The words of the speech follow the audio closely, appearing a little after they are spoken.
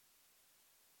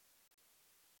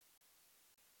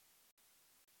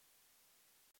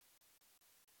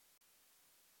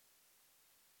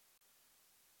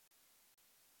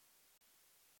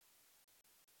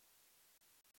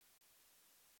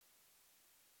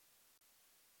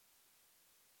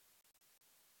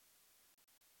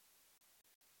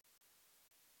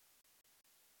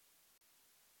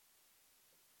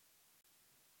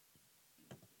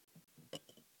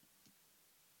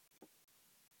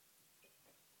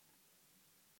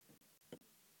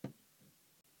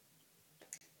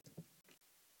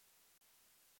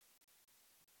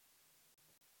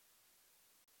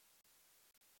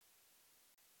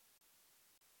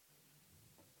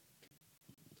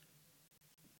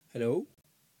Hello?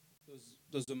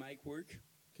 Does the mic work?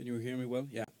 Can you hear me well?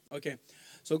 Yeah. Okay.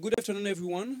 So good afternoon,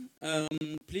 everyone.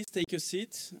 Please take a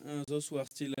seat, those who are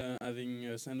still having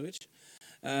a sandwich.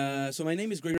 So my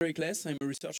name is Gregory Kless. I'm a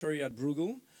researcher here at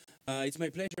Bruegel. It's my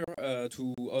pleasure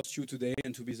to host you today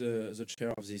and to be the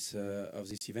chair of this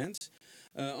event.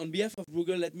 On behalf of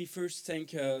Bruegel, let me first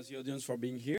thank the audience for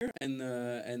being here and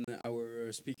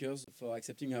our speakers for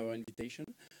accepting our invitation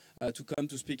to come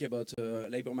to speak about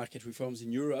labor market reforms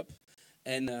in Europe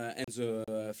and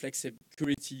the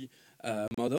Flexicurity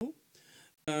model.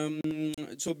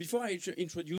 So before I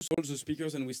introduce all the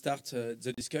speakers and we start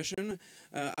the discussion,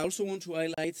 I also want to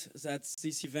highlight that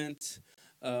this event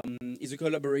is a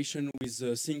collaboration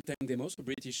with think tank Demos, a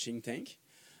British think tank,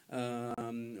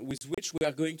 with which we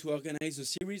are going to organize a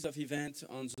series of events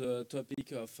on the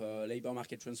topic of labor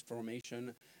market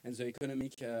transformation and the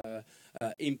economic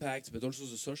impact, but also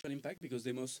the social impact, because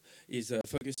Demos is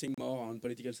focusing more on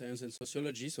political science and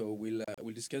sociology. So we'll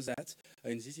discuss that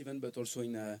in this event, but also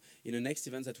in the next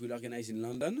event that we'll organize in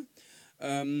London.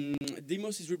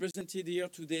 Demos is represented here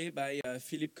today by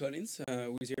Philip Collins,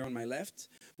 who is here on my left,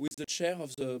 who is the chair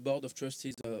of the board of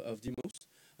trustees of Demos.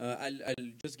 I'll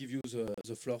just give you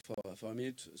the floor for a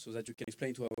minute so that you can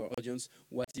explain to our audience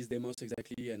what is Demos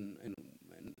exactly and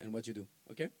what you do.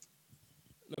 Okay?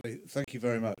 Lovely. Thank you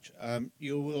very much.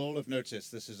 You will all have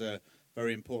noticed this is a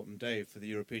very important day for the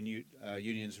European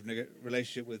Union's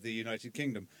relationship with the United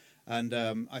Kingdom. And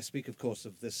I speak, of course,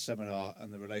 of this seminar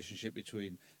and the relationship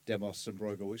between Demos and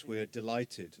Bruegel, which we're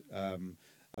delighted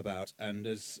about. And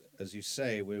as you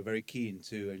say, we're very keen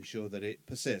to ensure that it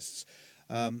persists.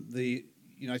 The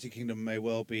United Kingdom may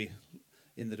well be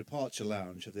in the departure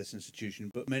lounge of this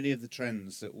institution, but many of the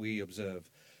trends that we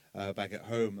observe back at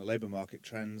home, the labour market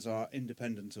trends, are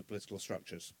independent of political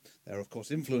structures. They're of course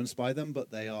influenced by them,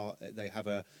 but they have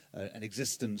an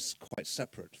existence quite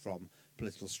separate from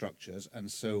political structures,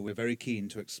 and so we're very keen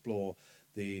to explore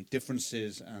the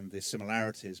differences and the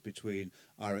similarities between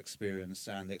our experience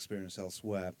and the experience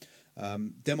elsewhere.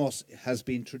 Demos has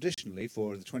been traditionally,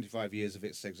 for the 25 years of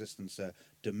its existence, a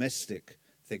domestic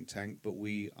think tank, but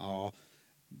we are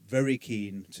very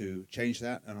keen to change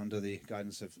that, and under the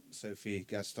guidance of Sophie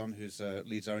Gaston, who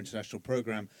leads our international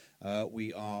program,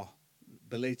 we are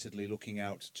belatedly looking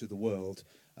out to the world.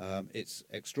 It's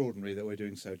extraordinary that we're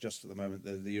doing so just at the moment.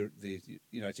 The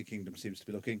United Kingdom seems to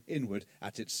be looking inward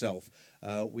at itself.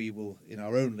 We will, in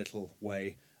our own little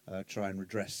way, try and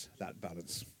redress that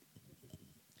balance.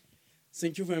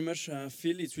 Thank you very much,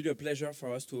 Phil. It's really a pleasure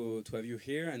for us to have you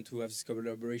here and to have this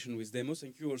collaboration with Demos.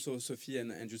 Thank you also, Sophie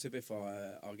and Giuseppe,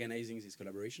 for organizing this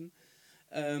collaboration.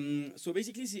 So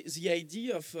basically, the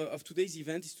idea of today's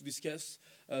event is to discuss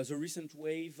the recent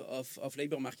wave of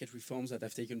labor market reforms that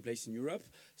have taken place in Europe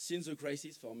since the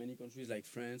crisis for many countries like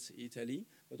France, Italy,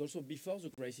 but also before the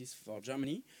crisis for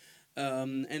Germany.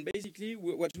 And basically,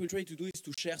 what we'll try to do is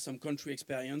to share some country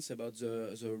experience about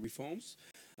the reforms,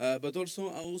 but also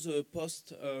how the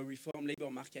post-reform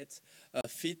labor market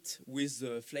fit with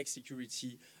the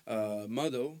Flexicurity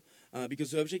model.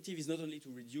 Because the objective is not only to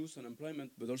reduce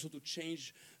unemployment, but also to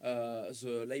change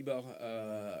the labor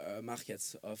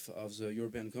markets of the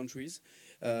European countries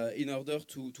in order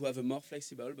to have a more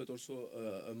flexible, but also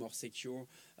a more secure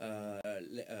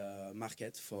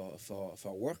market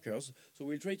for workers. So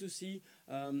we'll try to see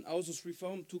how those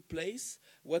reforms took place,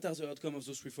 what are the outcomes of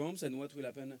those reforms, and what will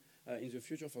happen in the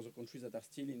future for the countries that are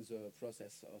still in the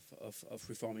process of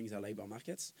reforming their labor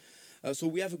markets. So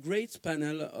we have a great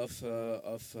panel of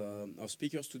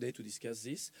speakers today to discuss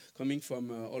this, coming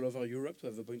from all over Europe to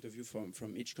have a point of view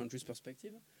from each country's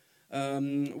perspective.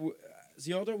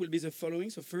 The order will be the following.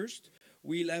 So first,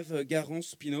 we'll have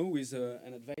Garance Pinault, who is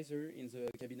an advisor in the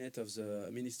cabinet of the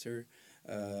Minister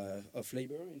of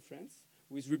Labor in France,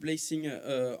 who is replacing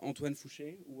Antoine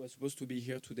Fouché, who was supposed to be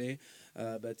here today,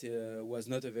 but was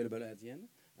not available at the end.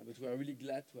 But we are really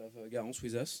glad to have Garance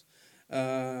with us.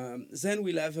 Then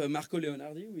we'll have Marco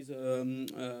Leonardi, who is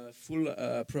a full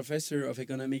professor of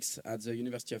economics at the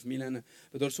University of Milan,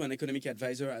 but also an economic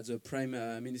advisor at the Prime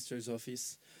Minister's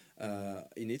office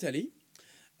in Italy.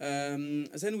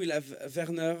 Then we'll have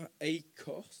Werner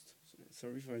Eichhorst,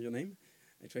 sorry for your name,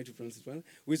 I try to pronounce it well,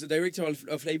 who is the Director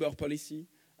of Labor Policy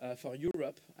for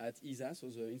Europe at ISA, so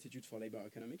the Institute for Labor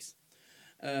Economics.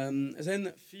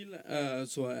 Then Phil,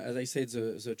 so as I said,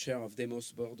 the chair of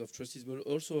Demos Board of Trustees, but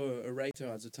also a writer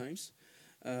at the Times,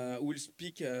 will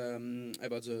speak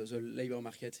about the labor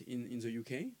market in the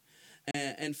UK.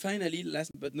 And finally,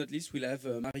 last but not least, we'll have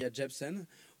Maria Jepsen,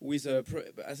 who is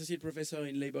associate professor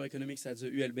in labor economics at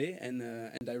the ULB and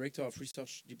director of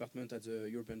research department at the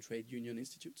European Trade Union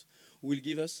Institute, who will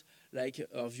give us like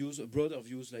our views, broader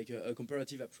views, like a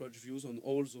comparative approach views on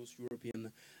all those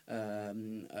European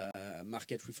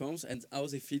market reforms and how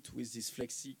they fit with this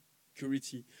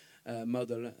Flexicurity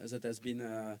model that has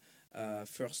been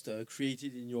first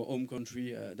created in your home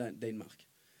country, Denmark.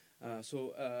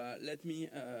 So let me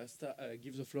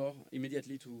give the floor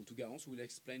immediately to Garance, who will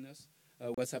explain us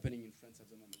what's happening in France at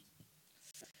the moment.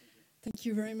 Thank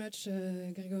you very much,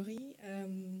 Gregory.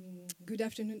 Good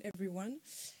afternoon, everyone.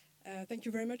 Thank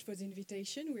you very much for the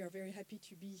invitation. We are very happy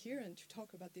to be here and to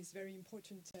talk about this very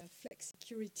important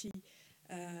flexicurity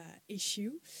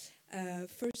issue.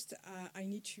 First, I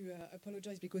need to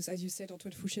apologize because, as you said,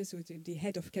 Antoine Fouché, so the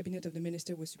head of cabinet of the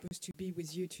minister, was supposed to be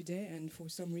with you today, and for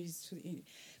some reason,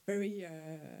 very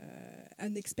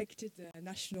unexpected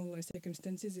national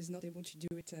circumstances, is not able to do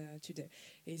it today.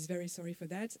 He's very sorry for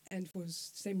that, and for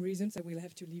same reasons, I will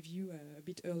have to leave you a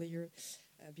bit earlier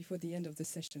before the end of the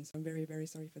session. So I'm very, very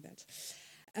sorry for that.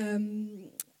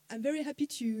 I'm very happy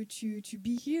to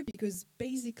be here because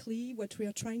basically what we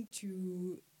are trying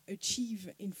to achieve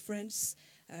in France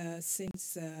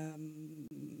since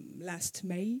last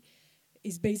May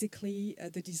is basically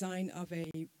the design of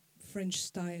a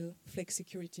French-style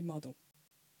flexicurity model.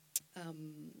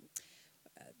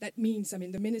 That means, I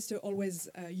mean, the minister always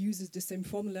uses the same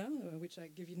formula, which I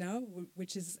give you now,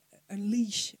 which is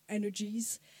unleash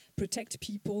energies, protect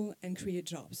people, and create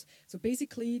jobs. So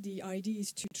basically, the idea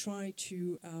is to try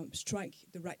to strike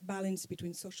the right balance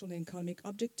between social and economic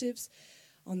objectives.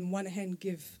 On one hand,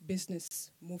 give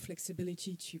business more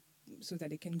flexibility so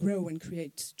that it can grow and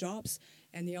create jobs,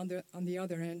 and on the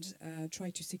other hand,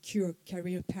 try to secure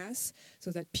career paths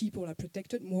so that people are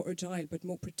protected, more agile, but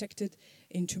more protected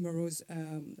in tomorrow's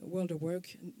world of work,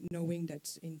 knowing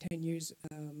that in 10 years,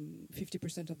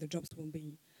 50% of the jobs will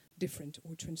be different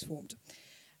or transformed.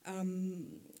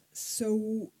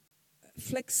 So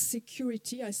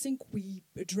flexicurity, I think we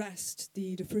addressed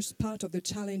the first part of the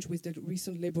challenge with the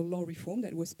recent labor law reform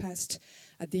that was passed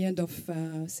at the end of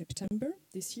September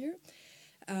this year.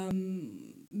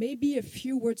 Maybe a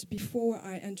few words before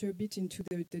I enter a bit into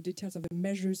the details of the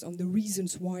measures on the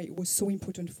reasons why it was so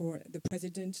important for the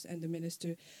president and the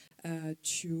minister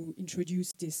to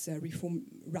introduce this reform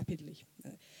rapidly.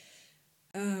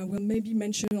 We'll maybe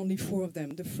mention only 4 of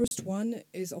them. The first one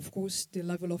is, of course, the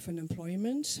level of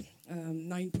unemployment,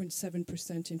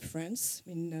 9.7% in France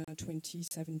in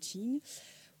 2017,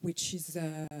 which is,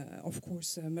 of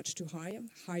course, much too high,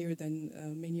 higher than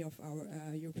many of our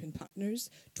European partners.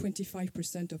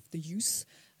 25% of the youth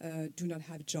do not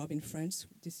have a job in France.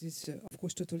 This is, of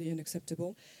course, totally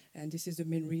unacceptable, and this is the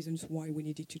main reasons why we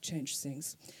needed to change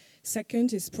things.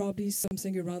 Second is probably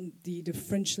something around the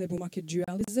French labor market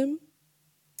dualism.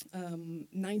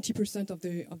 90% of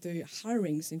the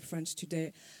hirings in France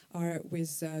today are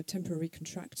with temporary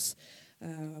contracts,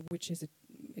 which is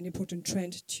an important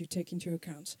trend to take into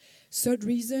account. Third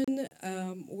reason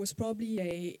was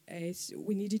probably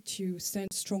we needed to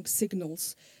send strong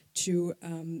signals to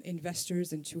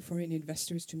investors and to foreign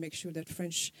investors to make sure that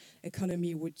French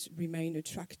economy would remain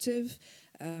attractive.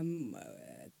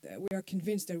 We are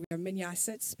convinced that we have many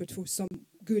assets, but for some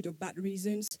good or bad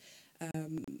reasons,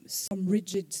 some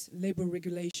rigid labor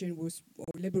regulation was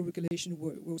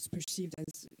perceived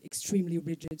as extremely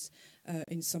rigid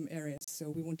in some areas.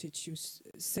 So we wanted to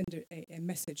send a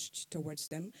message towards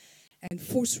them. And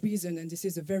fourth reason, and this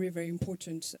is a very, very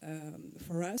important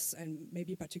for us, and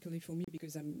maybe particularly for me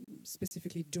because I'm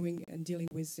specifically doing and dealing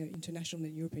with international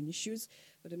and European issues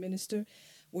for the minister,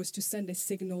 was to send a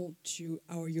signal to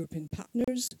our European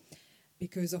partners.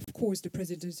 Because, of course, the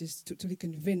president is totally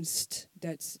convinced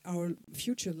that our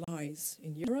future lies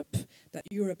in Europe, that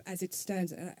Europe as it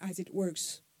stands, as it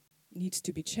works, needs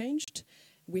to be changed.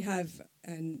 We have,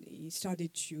 and he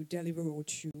started to deliver or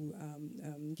to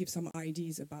give some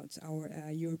ideas about our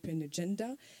European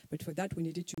agenda, but for that we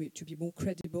needed to be more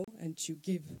credible and to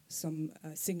give some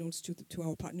signals to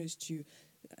our partners to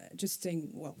just saying,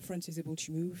 well, France is able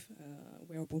to move,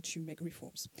 we're able to make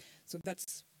reforms. So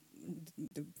that's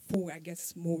the 4, I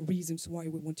guess, more reasons why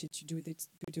we wanted to do it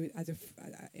as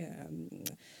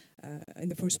in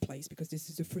the first place, because this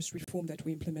is the first reform that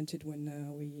we implemented when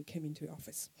we came into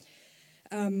office.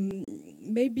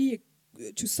 Maybe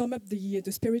to sum up the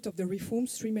spirit of the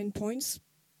reforms, 3 main points.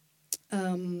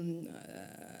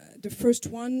 The first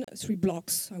one, 3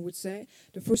 blocks, I would say.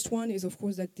 The first one is, of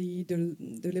course, that the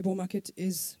labor market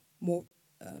is more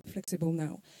flexible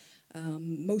now.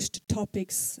 Most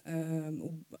topics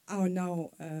are now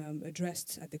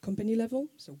addressed at the company level,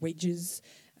 so wages,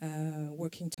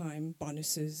 working time,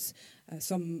 bonuses,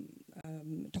 some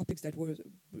topics that were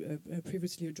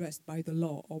previously addressed by the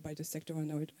law or by the sector are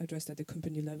now addressed at the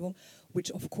company level,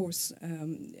 which of course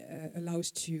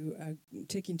allows to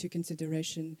take into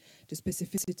consideration the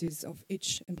specificities of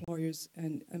each employer's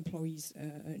and employees'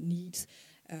 needs.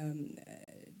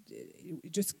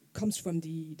 It just comes from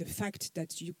the fact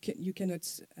that you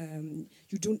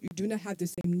do not have the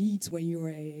same needs when you're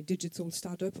a digital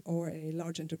startup or a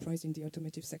large enterprise in the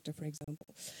automotive sector, for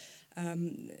example.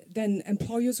 Then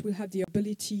employers will have the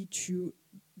ability to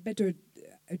better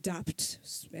adapt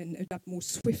and adapt more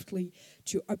swiftly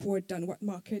to upward, downward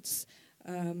markets.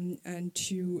 And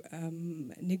to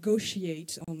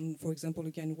negotiate on, for example,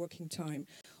 again, working time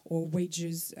or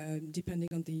wages, depending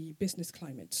on the business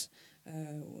climate,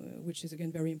 which is,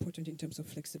 again, very important in terms of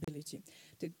flexibility.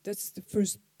 That's the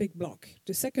first big block.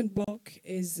 The second block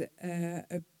is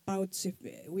about if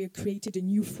we have created a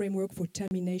new framework for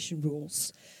termination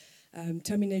rules.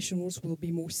 Termination rules will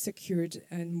be more secured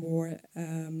and more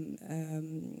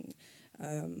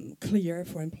clear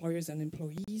for employers and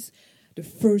employees. The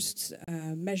first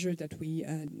measure that we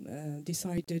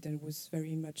decided and was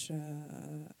very much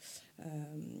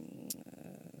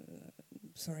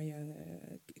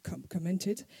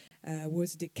commented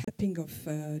was the capping of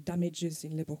damages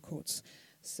in labor courts.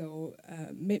 So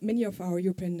many of our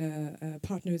European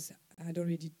partners had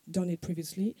already done it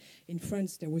previously. In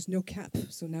France, there was no cap,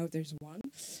 so now there's one,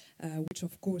 which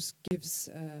of course gives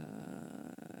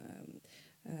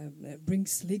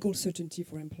brings legal certainty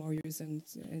for employers, and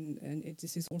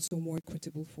this is also more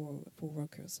equitable for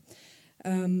workers.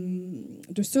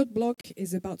 The third block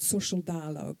is about social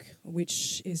dialogue,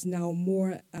 which is now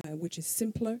which is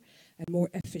simpler and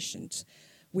more efficient.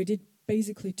 We did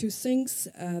basically two things.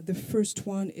 The first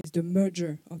one is the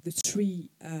merger of the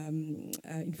three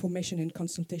information and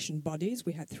consultation bodies.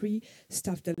 We had three: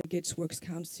 staff delegates, works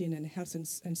council, and health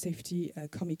and safety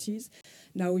committees.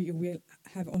 Now you will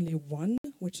have only one,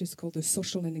 which is called the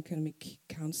Social and Economic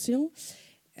Council.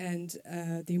 And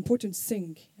the important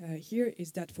thing here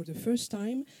is that for the first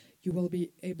time, you will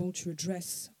be able to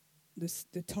address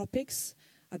the topics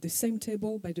at the same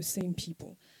table by the same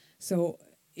people. So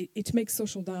it makes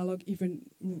social dialogue even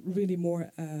really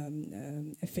more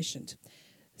efficient.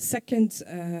 Second,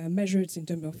 measures in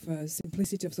terms of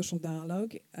simplicity of social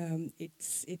dialogue.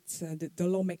 The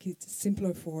law makes it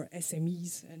simpler for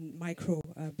SMEs and micro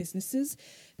businesses,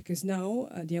 because now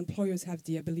the employers have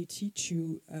the ability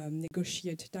to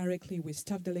negotiate directly with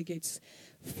staff delegates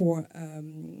for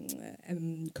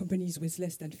companies with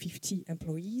less than 50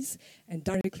 employees, and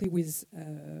directly with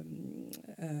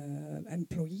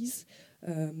employees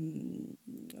in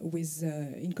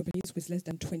companies with less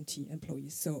than 20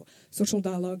 employees. So social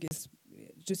dialogue is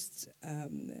just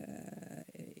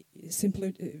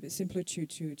simpler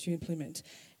to implement.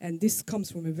 And this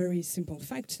comes from a very simple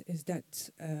fact, is that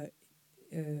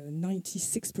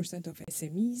 96% of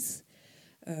SMEs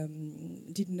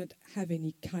did not have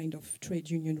any kind of trade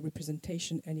union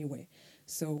representation anyway.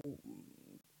 So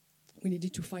we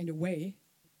needed to find a way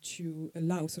to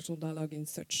allow social dialogue in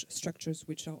such structures,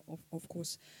 which are, of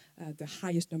course, the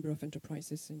highest number of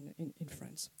enterprises in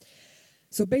France.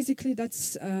 So basically,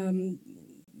 that's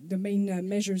the main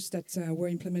measures that were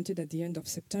implemented at the end of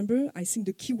September. I think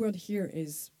the key word here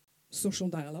is social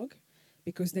dialogue,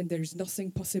 because then there is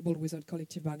nothing possible without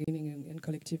collective bargaining and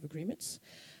collective agreements.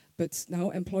 But now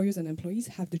employers and employees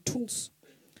have the tools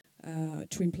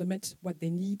to implement what they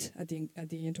need at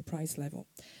the enterprise level.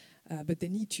 But they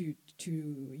need to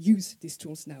use these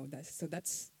tools now.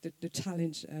 That's the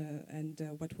challenge and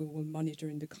what we will monitor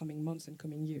in the coming months and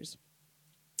coming years.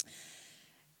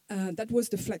 That was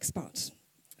the flex part.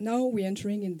 Now we're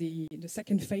entering in the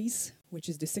second phase, which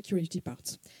is the security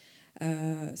part.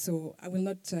 So I will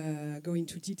not go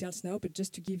into details now, but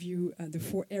just to give you the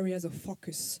 4 areas of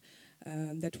focus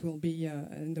that will be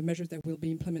and the measures that will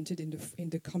be implemented in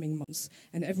the coming months.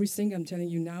 And everything I'm telling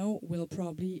you now will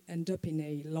probably end up in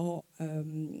a law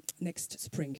next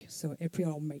spring, so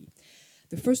April or May.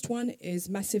 The first one is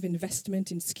massive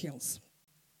investment in skills.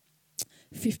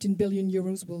 15 billion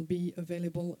euros will be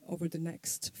available over the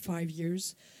next 5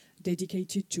 years,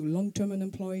 dedicated to long-term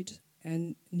unemployed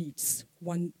and needs,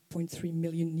 1.3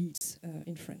 million needs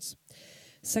in France.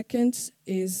 Second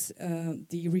is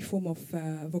the reform of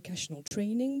vocational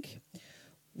training,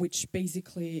 which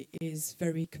basically is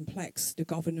very complex. The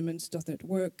government does not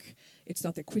work. It's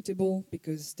not equitable,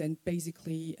 because then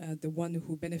basically the one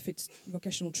who benefits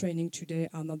vocational training today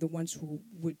are not the ones who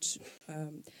would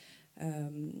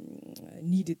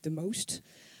need it the most.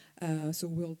 So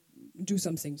we'll do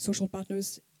something. Social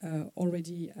partners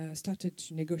already started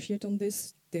to negotiate on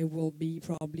this. They will be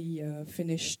probably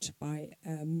finished by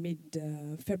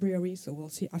mid-February, so we'll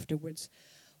see afterwards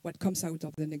what comes out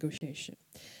of the negotiation.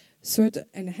 Third,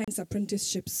 enhance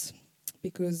apprenticeships,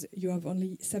 because you have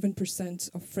only 7%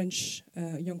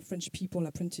 of young French people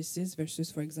apprentices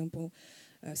versus, for example,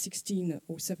 16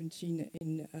 or 17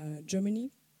 in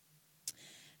Germany.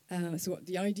 So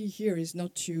the idea here is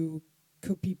not to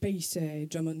copy-paste a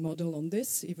German model on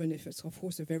this, even if it's, of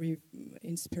course, a very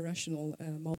inspirational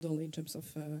model in terms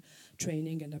of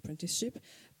training and apprenticeship,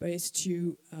 but it's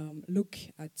to look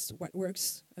at what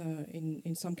works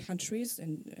in some countries,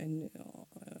 and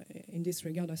in this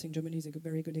regard, I think Germany is a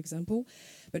very good example.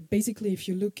 But basically, if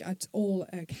you look at all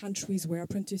countries where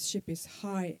apprenticeship is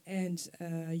high and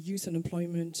youth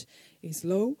unemployment is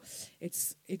low,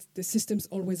 the systems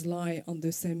always lie on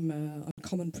the same on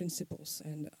common principles,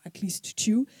 and at least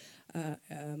two: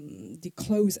 the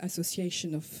close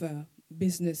association of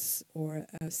business or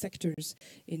sectors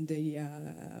in the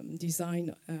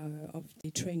design of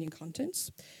the training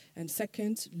contents. And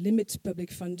second, limit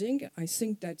public funding. I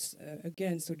think that,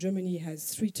 again, so Germany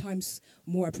has 3 times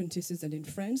more apprentices than in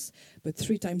France, but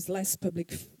 3 times less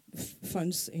public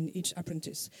funds in each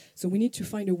apprentice. So we need to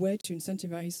find a way to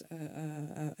incentivize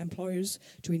employers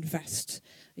to invest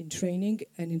in training,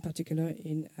 and in particular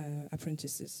in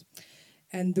apprentices.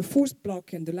 And the fourth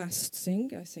block, and the last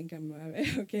thing, I think I'm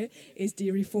okay, is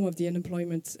the reform of the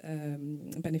unemployment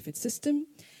benefit system,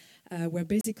 where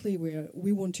basically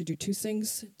we want to do 2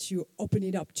 things: to open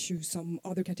it up to some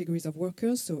other categories of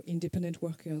workers, so independent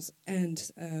workers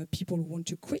and people who want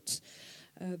to quit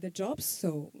their jobs.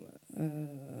 So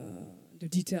the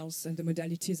details and the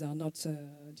modalities are not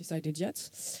decided yet.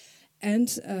 And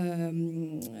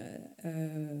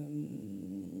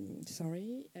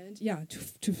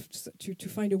to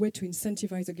find a way to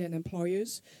incentivize again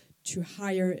employers to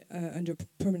hire under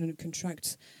permanent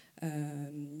contract,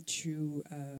 to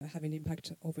have an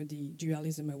impact over the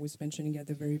dualism I was mentioning at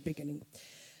the very beginning.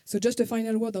 So just a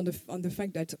final word on the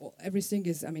fact that everything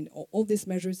is, all these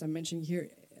measures I'm mentioning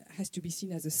here has to be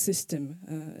seen as a system.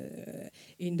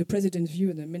 In the president's view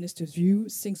and the minister's view,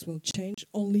 things will change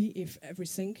only if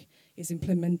everything is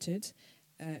implemented,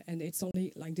 and it's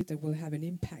only like that will have an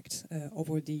impact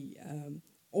over the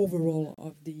overall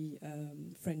of the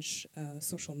French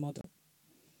social model.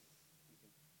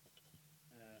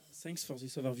 Thanks for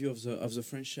this overview of the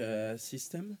French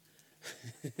system.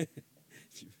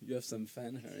 You have some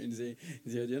fan in the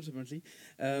audience, apparently.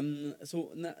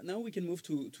 So now we can move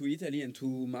to Italy and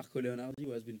to Marco Leonardi,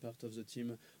 who has been part of the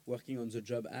team working on the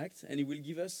Job Act, and he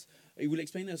will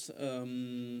explain us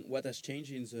what has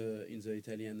changed in the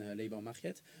Italian labor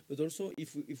market, but also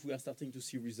if we are starting to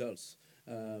see results,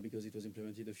 because it was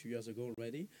implemented a few years ago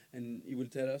already, and he will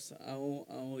tell us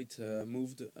how it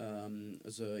moved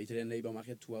the Italian labor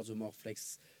market towards a more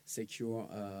secure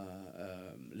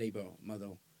labor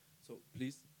model. So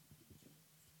please.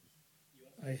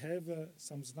 I have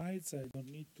some slides. I don't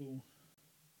need to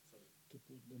put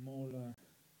them all on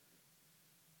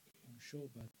show,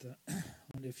 but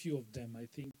only a few of them. I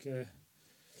think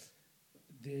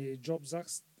the Jobs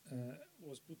Act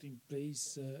was put in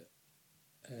place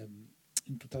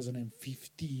in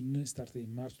 2015, started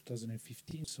in March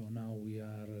 2015, so now we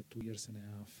are 2 years and a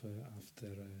half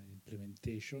after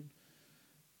implementation.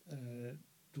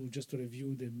 To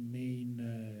review the main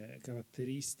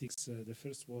characteristics, the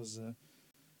first was a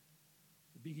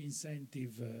big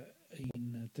incentive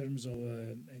in terms of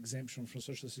exemption from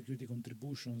social security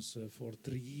contributions for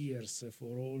 3 years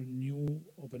for all new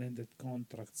open-ended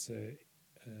contracts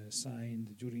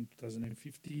signed during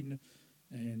 2015,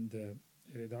 and a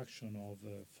reduction of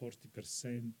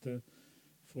 40%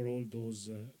 for all those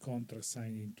contracts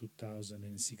signed in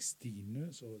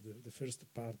 2016. So the first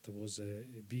part was a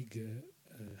big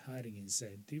hiring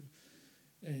incentive,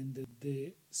 and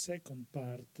the second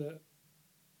part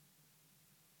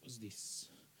was this.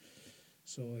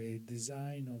 So a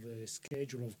design of a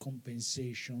schedule of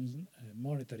compensation,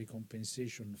 monetary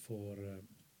compensation for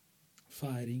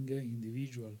firing,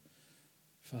 individual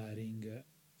firing,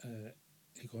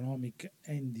 economic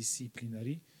and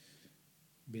disciplinary,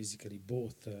 basically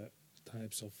both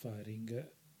types of firing,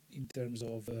 in terms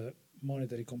of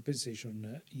monetary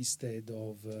compensation instead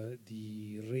of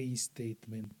the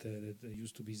reinstatement that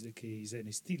used to be the case and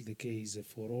is still the case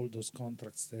for all those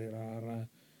contracts that are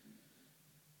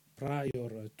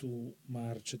prior to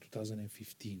March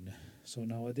 2015. So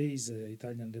nowadays,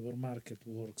 Italian labor market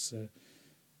works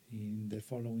in the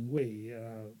following way.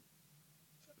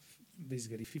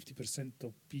 Basically 50%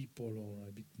 of people, or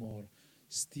a bit more,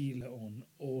 still on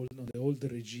the old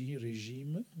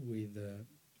regime with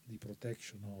the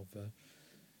protection of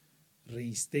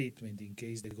reinstatement in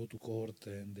case they go to court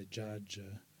and the judge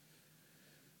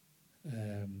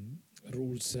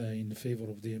rules in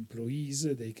favor of the employees,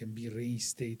 they can be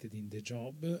reinstated in the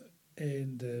job,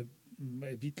 and a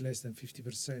bit less than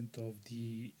 50% of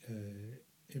the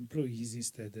employees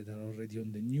instead that are already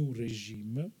on the new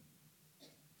regime,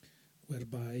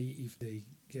 whereby if they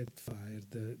get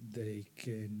fired, they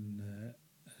can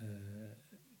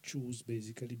choose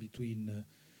basically between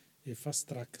a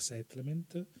fast-track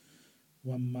settlement,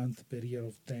 1 month per year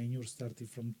of tenure starting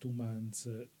from 2 months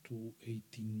to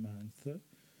 18 months.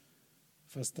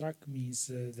 Fast-track means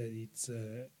that it's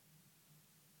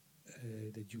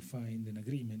that you find an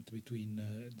agreement between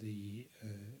the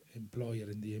employer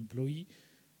and the employee,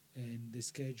 and the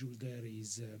schedule there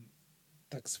is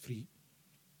tax-free.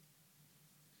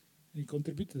 It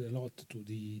contributed a lot to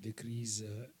the decrease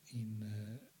in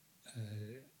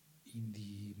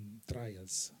the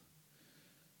trials.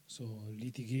 So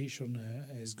litigation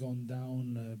has gone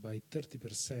down by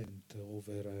 30%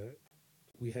 over.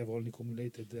 We have only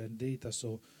accumulated data,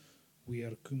 so we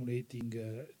are accumulating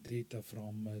data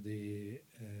from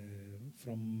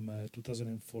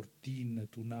 2014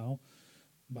 to now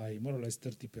by more or less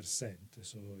 30%.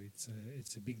 So it's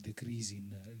a big decrease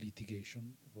in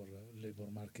litigation for labor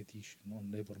market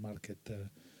non-labor market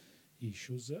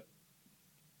issues.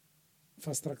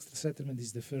 Fast track settlement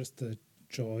is the first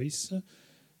choice.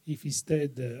 If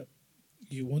instead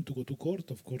you want to go to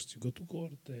court, of course you go to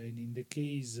court, and in the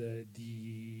case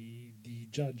the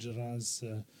judge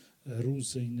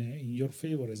rules in your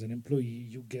favor as an employee,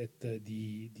 you get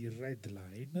the red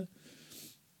line.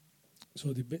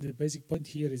 So the basic point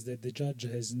here is that the judge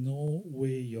has no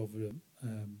way of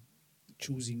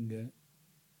choosing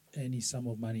any sum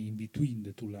of money in between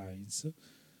the two lines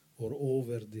or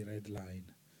over the red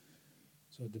line.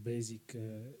 So the basic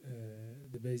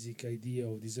idea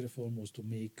of this reform was to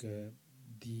make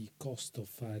the cost of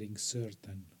firing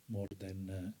certain more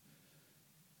than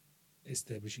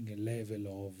establishing a level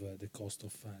of the cost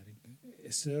of firing.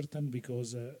 Certain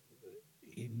because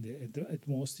at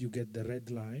most you get the red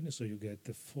line, so you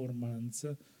get 4 months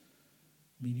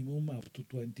minimum up to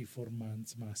 24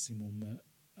 months maximum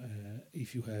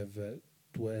if you have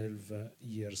 12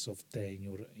 years of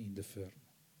tenure in the firm.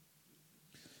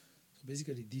 So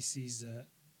basically this is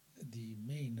the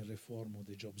main reform of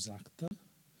the Jobs Act,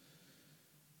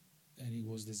 and it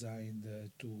was designed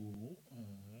to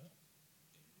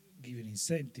give an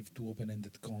incentive to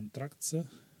open-ended contracts,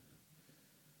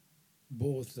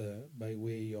 both by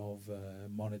way of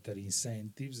monetary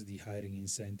incentives, the hiring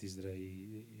incentives that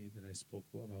I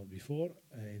spoke about before,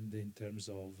 and in terms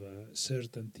of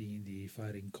certainty in the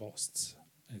firing costs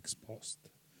ex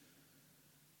post.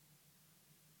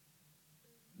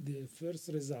 The first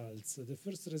results,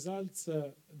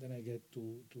 then I get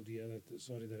to the other,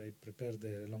 sorry that I prepared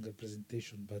a longer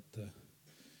presentation, but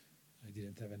I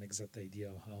didn't have an exact idea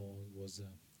of how it was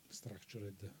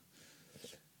structured.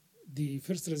 The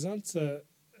first results,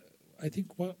 I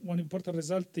think one important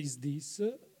result is this.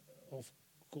 Of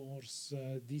course,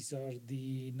 these are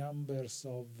the numbers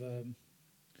of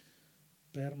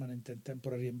permanent and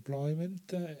temporary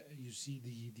employment. You see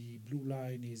the blue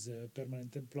line is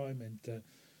permanent employment.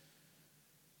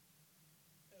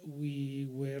 We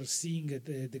were seeing a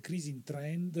decreasing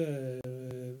trend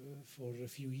for a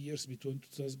few years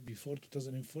before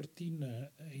 2014.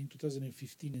 In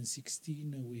 2015 and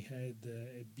 16, we had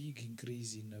a big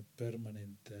increase in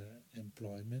permanent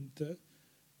employment,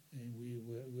 and we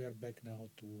are back now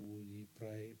to the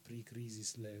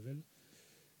pre-crisis level.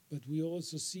 But we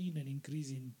also seen an increase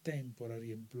in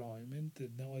temporary employment.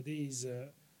 Nowadays,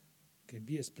 can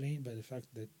be explained by the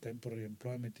fact that temporary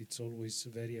employment it's always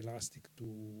very elastic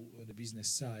to the business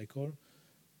cycle,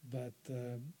 but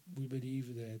we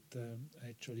believe that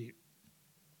actually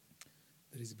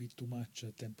there is a bit too much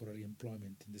temporary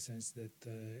employment, in the sense that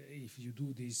if you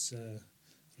do these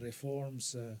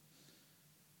reforms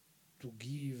to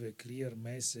give a clear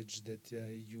message that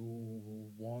you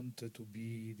want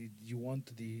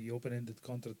the open-ended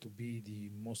contract to be the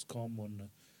most common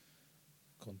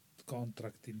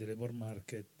contract in the labor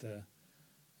market.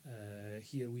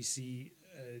 Here we see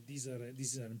these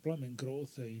are employment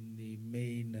growth in the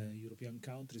main European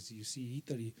countries. You see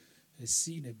Italy has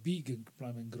seen a big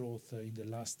employment growth in the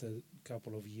last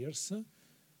couple of years.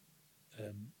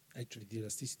 Actually, the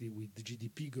elasticity with the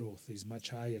GDP growth is much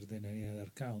higher than any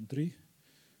other country.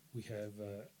 We have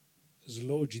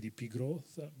slow GDP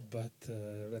growth, but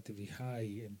relatively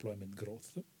high employment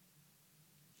growth.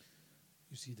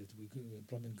 You see that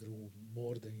employment grew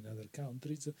more than in other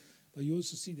countries, But you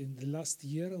also see that in the last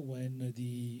year when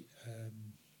the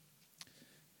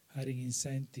hiring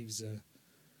incentives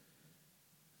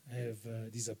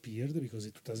have disappeared, because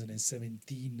in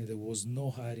 2017 there was no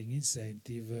hiring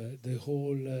incentive. The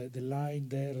whole the line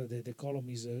there, the column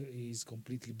is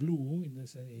completely blue.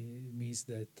 It means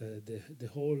that the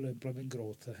whole employment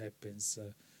growth happens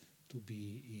to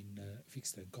be in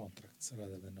fixed-term contracts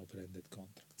rather than open-ended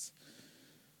contracts.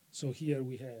 So here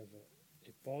we have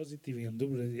a positive, and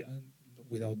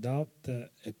without doubt,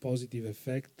 a positive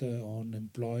effect on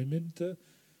employment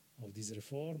of this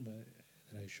reform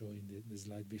that I showed in the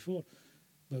slide before.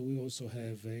 But we also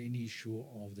have an issue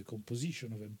of the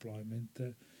composition of employment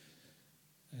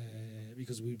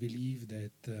because we believe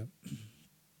that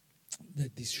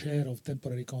that this share of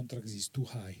temporary contracts is too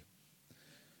high.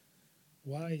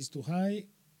 Why is too high?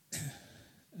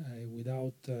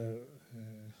 Without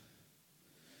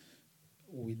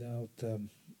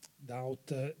doubt,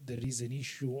 there is an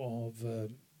issue of a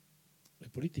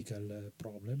political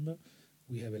problem.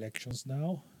 We have elections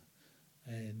now,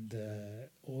 and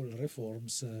all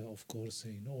reforms, of course,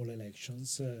 in all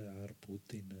elections are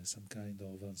put in some kind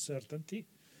of uncertainty.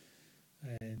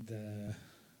 And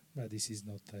but this is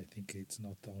not, I think it's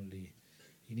not only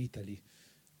in Italy,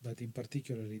 but in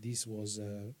particularly this was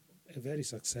a very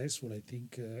successful, I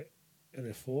think,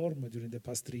 reform during the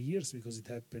past 3 years, because it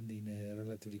happened in a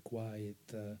relatively quiet,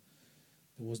 there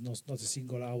was not a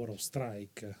single hour of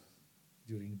strike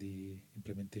during the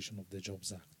implementation of the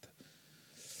Jobs Act.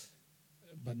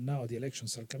 But now the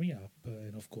elections are coming up,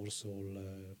 and of course all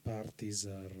parties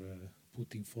are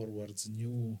putting forward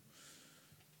new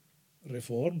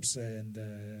reforms, and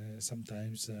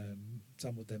sometimes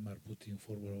some of them are putting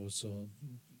forward also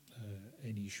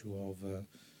an issue of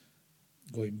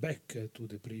going back to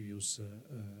the previous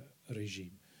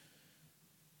regime.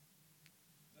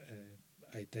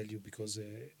 I tell you because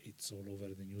it's all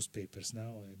over the newspapers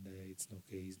now, and it's no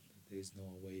case, there is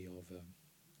no way of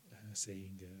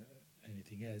saying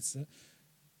anything else.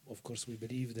 Of course, we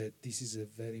believe that this is a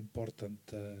very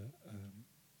important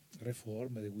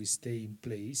reform that will stay in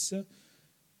place.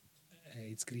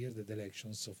 It's clear that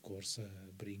elections, of course,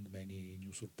 bring many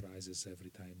new surprises. Every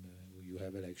time you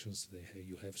have elections,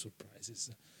 you have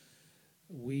surprises.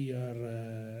 We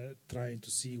are trying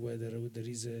to see whether there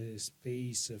is a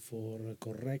space for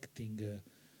correcting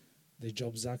the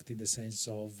Jobs Act in the sense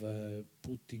of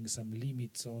putting some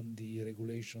limits on the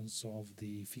regulations of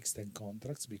the fixed-term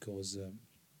contracts, because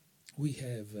we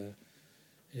have a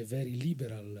very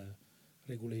liberal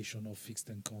regulation of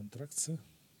fixed-term contracts,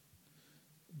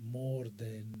 more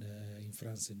than in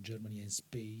France and Germany and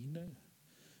Spain,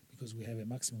 because we have a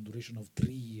maximum duration of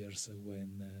 3 years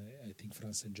when I think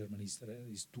France and Germany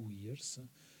is 2 years,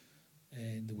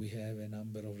 and we have a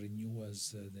number of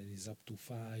renewals that is up to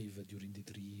 5 during the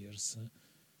 3 years.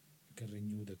 You can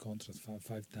renew the contract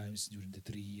 5 times during the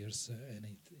 3 years, and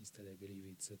instead I believe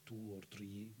it's 2 or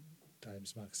 3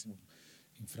 times maximum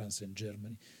in France and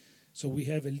Germany. So we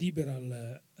have a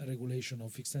liberal regulation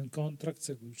of fixed-term contracts,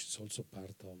 which is also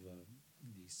part of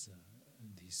this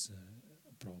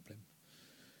problem.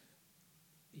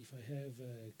 If I have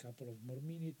a couple of more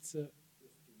minutes, 2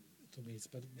 minutes,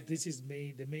 but this is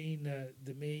the main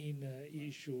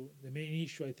issue. The main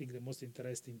issue, I think, the most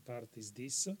interesting part is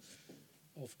this.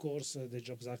 Of course, the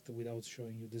Jobs Act. Without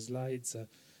showing you the slides,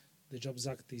 the Jobs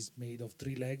Act is made of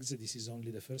 3 legs. This is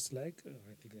only the first leg.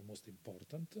 I think the most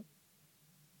important.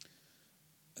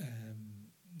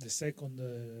 The second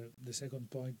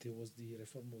point was the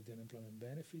reform of the unemployment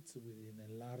benefits with an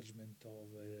enlargement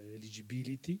of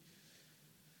eligibility.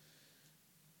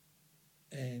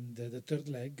 And the third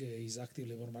leg is active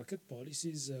labor market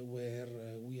policies, where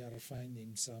we are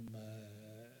finding some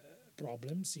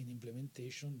problems in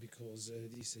implementation, because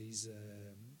this is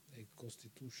a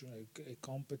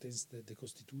competence that the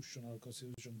constitution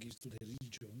gives to the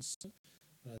regions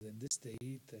rather than the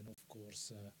state. And of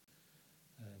course,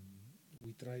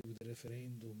 we tried with the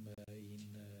referendum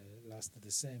in last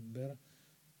December,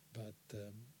 but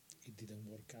it didn't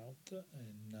work out,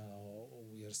 and now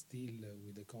we are still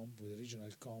with the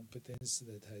regional competence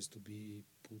that has to be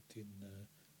put in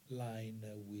line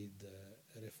with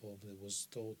a reform that was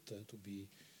thought to be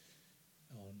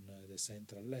on the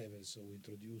central level. So we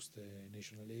introduced a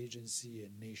national agency, a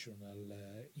national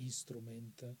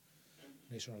instrument,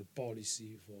 national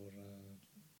policy for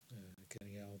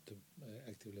carrying out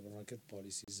active labor market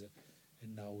policies,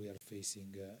 and now we are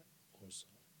facing also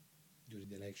during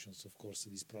the elections, of course,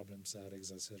 these problems are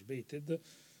exacerbated,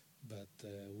 but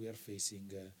we are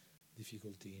facing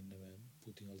difficulty in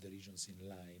putting all the regions in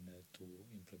line to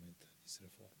implement this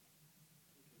reform.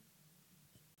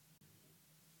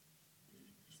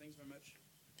 Thanks very much.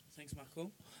 Thanks,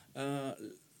 Marco.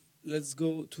 Let's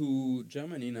go to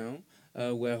Germany now,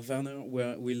 where Werner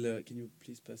will. Can you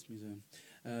please pass me the?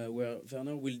 Where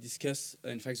Werner will discuss,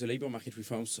 in fact, the labor market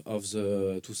reforms of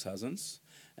the 2000s.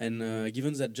 And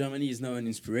given that Germany is now an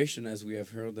inspiration, as we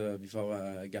have heard before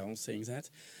Garon saying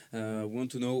that, we want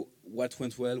to know what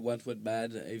went well, what went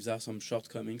bad, if there are some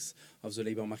shortcomings of the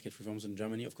labor market reforms in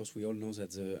Germany. Of course, we all know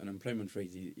that the unemployment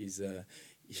rate is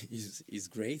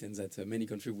great and that many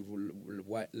countries would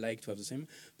like to have the same.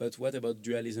 But what about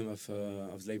dualism of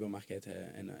the labor market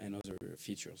and other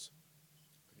features?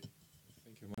 Okay.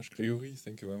 Thank you very much, Gregory.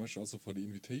 Thank you very much also for the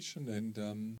invitation. And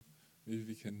maybe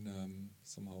we can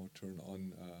somehow turn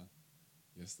on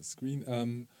the screen.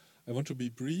 I want to be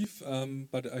brief,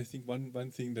 but I think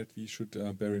one thing that we should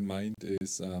bear in mind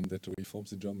is that the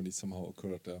reforms in Germany somehow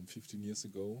occurred 15 years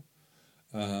ago.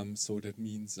 So that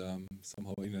means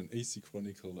somehow in an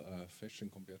asynchronical fashion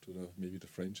compared to maybe the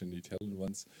French and the Italian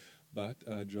ones. But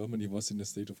Germany was in a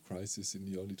state of crisis in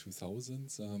the early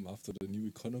 2000s after the new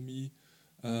economy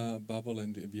bubble,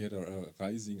 and we had a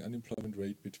rising unemployment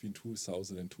rate between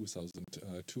 2000 and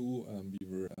 2002. We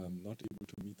were not able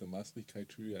to meet the Maastricht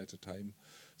criteria at the time.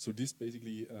 So this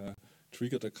basically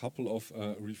triggered a couple of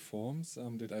reforms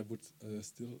that I would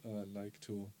still like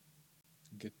to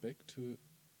get back to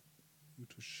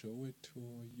show it to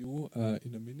you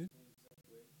in a minute.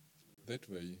 That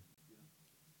way.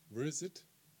 Where is it?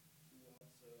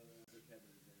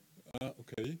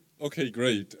 Okay. Okay,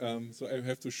 great. So I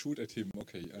have to shoot at him.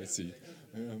 Okay, I see.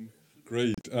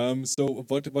 Great. So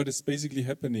what is basically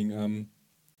happening?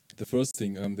 The first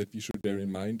thing that we should bear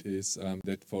in mind is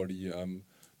that for the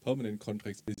permanent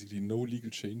contracts, basically no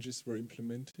legal changes were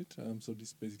implemented. So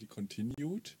this basically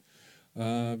continued,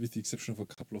 with the exception of a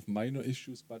couple of minor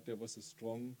issues, but there was a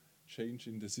strong change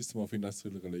in the system of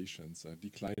industrial relations,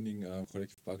 declining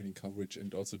collective bargaining coverage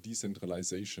and also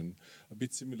decentralization, a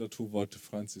bit similar to what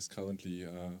France is currently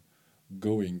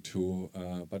going to,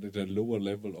 but at a lower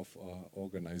level of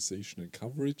organization and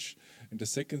coverage. And the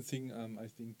second thing, I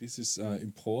think this is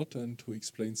important to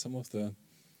explain some of the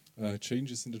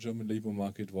changes in the German labor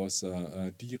market was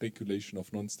deregulation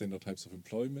of non-standard types of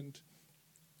employment,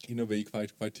 in a way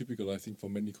quite typical, I think, for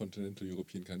many continental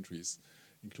European countries,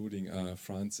 including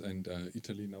France and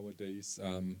Italy nowadays,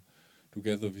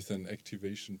 together with an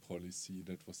activation policy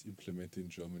that was implemented in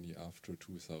Germany after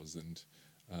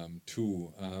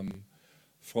 2002.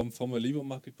 From a labor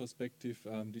market perspective,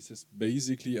 this has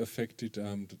basically affected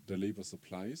the labor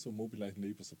supply. So mobilizing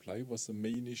labor supply was the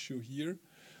main issue here,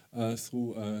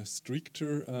 through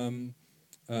stricter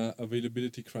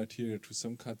availability criteria, to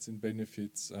some cuts in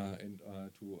benefits, and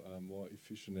to more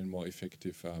efficient and more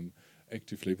effective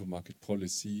active labor market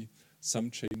policy, some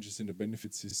changes in the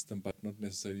benefit system, but not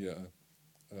necessarily a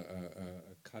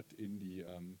cut in the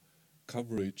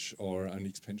coverage or an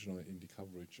expansion in the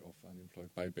coverage of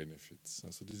unemployed by benefits.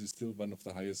 So this is still one of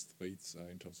the highest rates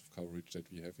in terms of coverage that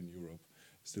we have in Europe,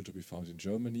 still to be found in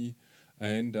Germany.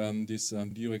 And this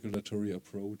deregulatory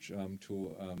approach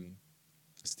to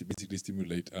basically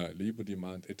stimulate labor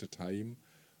demand at a time,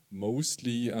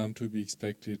 mostly to be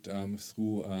expected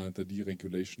through the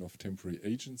deregulation of temporary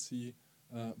agency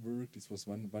work. This was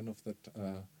one of the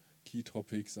key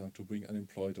topics, to bring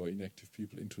unemployed or inactive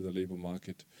people into the labor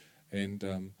market,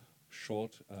 and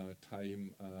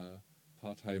short-time,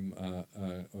 part-time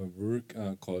work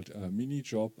called mini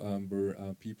job, where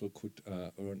people could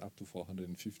earn up to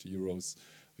 450 euros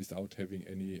without having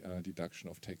any deduction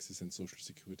of taxes and social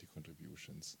security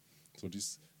contributions. So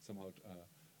this somehow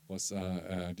was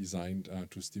designed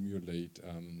to stimulate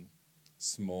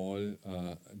small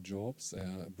jobs,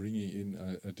 bringing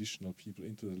in additional people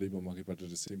into the labor market, but at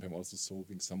the same time also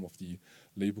solving some of the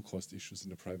labor cost issues in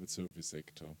the private service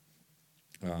sector,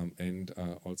 and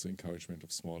also encouragement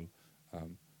of small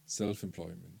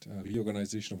self-employment.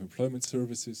 Reorganization of employment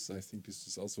services, I think this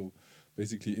is also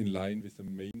basically in line with the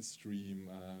mainstream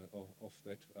of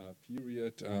that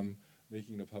period,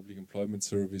 making the public employment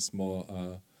service more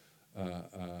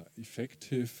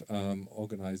effective,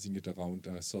 organizing it around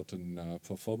certain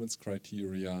performance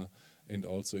criteria, and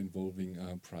also involving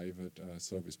private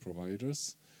service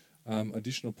providers.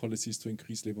 Additional policies to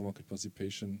increase labor market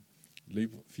participation,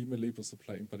 female labor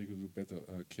supply, in particular better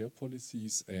care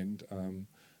policies, and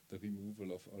the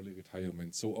removal of early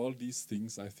retirement. So all these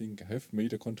things, I think, have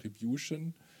made a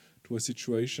contribution to a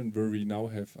situation where we now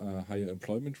have a higher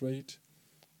employment rate.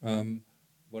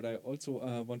 What I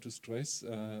also want to stress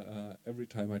every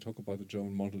time I talk about the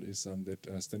German model is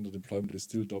that standard employment is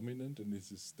still dominant and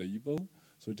this is stable.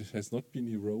 So it has not been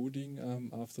eroding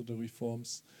after the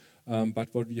reforms. But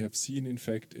what we have seen, in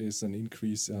fact, is an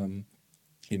increase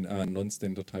in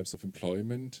non-standard types of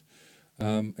employment.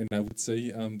 And I would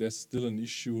say there's still an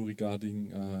issue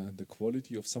regarding the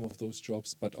quality of some of those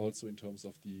jobs, but also in terms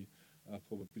of the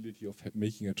probability of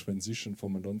making a transition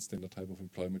from a non-standard type of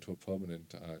employment to a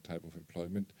permanent type of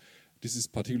employment. This is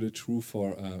particularly true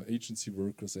for agency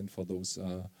workers and for those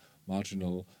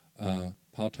marginal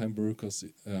part-time workers.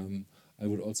 I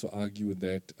would also argue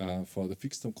that for the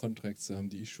fixed-term contracts,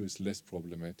 the issue is less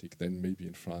problematic than maybe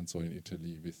in France or in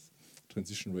Italy, with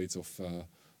transition rates of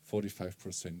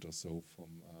 45% or so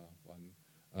from one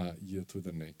year to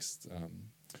the next.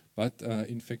 But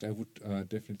in fact, I would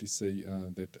definitely say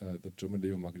that the German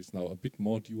labor market is now a bit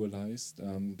more dualized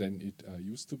than it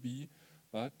used to be.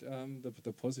 But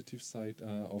the positive side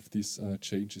of this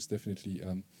change is definitely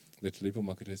that the labor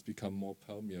market has become more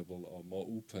permeable or more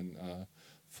open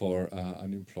for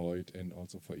unemployed and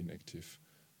also for inactive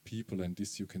people. And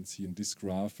this you can see in this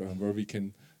graph where we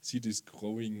can see this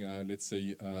growing, let's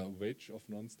say, wedge of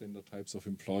non-standard types of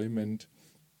employment,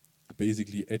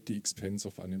 basically at the expense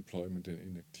of unemployment and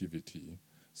inactivity.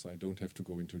 So I don't have to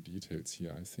go into details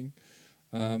here, I think.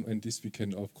 And this we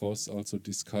can, of course, also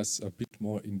discuss a bit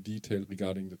more in detail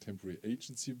regarding the temporary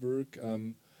agency work.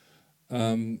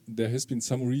 There has been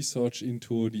some research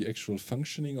into the actual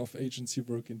functioning of agency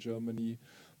work in Germany,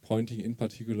 pointing in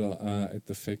particular at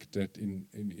the fact that in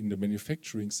the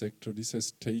manufacturing sector, this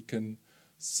has taken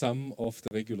some of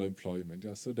the regular employment.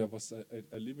 Yeah, so there was a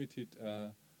limited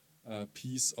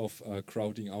piece of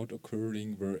crowding out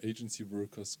occurring where agency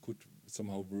workers could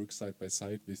somehow work side by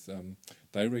side with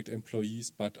direct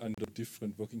employees, but under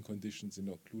different working conditions,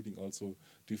 including also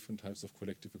different types of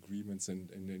collective agreements and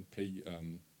then pay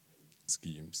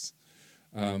schemes.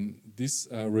 This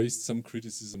raised some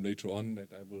criticism later on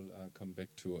that I will come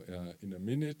back to in a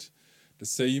minute. The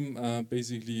same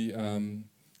basically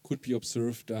could be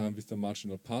observed with the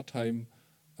marginal part-time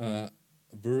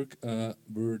work,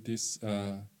 where this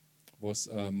was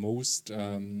most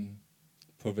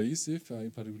pervasive, in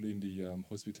particular in the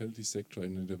hospitality sector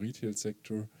and in the retail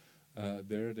sector.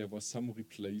 There was some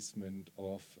replacement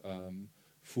of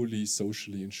fully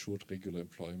socially insured regular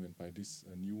employment by this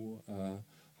new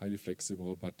highly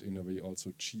flexible, but in a way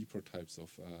also cheaper types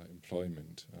of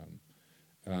employment.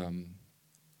 And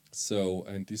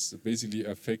this basically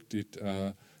affected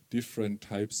different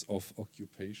types of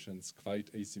occupations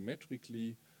quite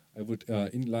asymmetrically. I would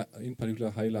in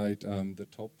particular highlight the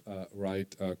top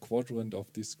right quadrant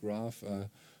of this graph,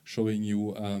 showing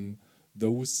you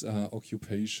those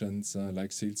occupations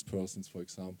like salespersons, for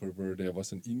example, where there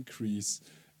was an increase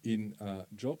in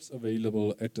jobs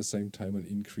available, at the same time an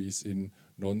increase in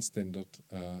non-standard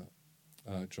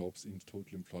jobs in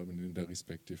total employment in their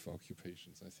respective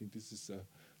occupations. I think this is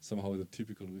somehow the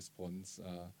typical response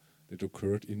that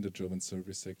occurred in the German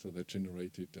service sector that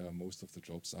generated most of the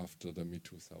jobs after the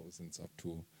mid-2000s up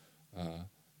to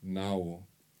now.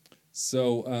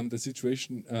 So the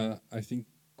situation, I think,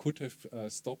 could have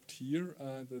stopped here.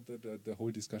 The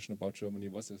whole discussion about Germany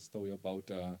was a story about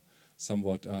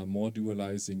somewhat more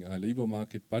dualizing labor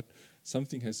market, but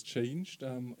something has changed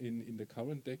in the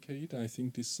current decade. I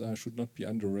think this should not be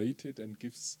underrated and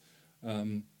gives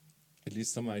at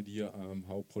least some idea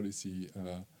how policy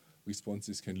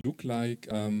responses can look like.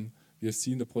 We have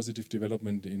seen the positive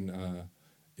development in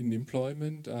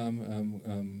employment,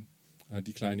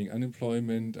 declining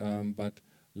unemployment, but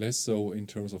less so in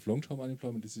terms of long-term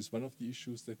unemployment. This is one of the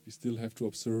issues that we still have to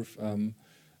observe.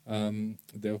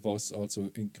 There was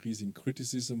also increasing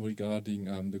criticism regarding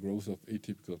the growth of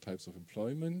atypical types of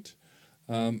employment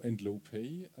and low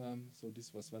pay. So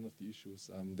this was one of the issues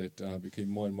that became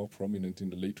more and more prominent in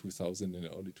the late 2000s and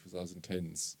early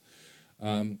 2010s.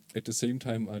 At the same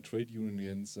time, trade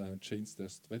unions changed their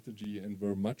strategy and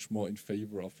were much more in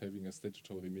favor of having a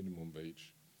statutory minimum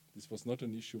wage. This was not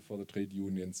an issue for the trade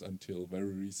unions until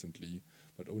very recently,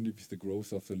 but only with the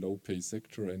growth of the low-pay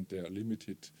sector and their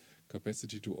limited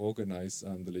capacity to organize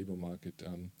the labor market,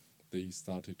 they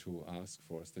started to ask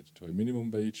for a statutory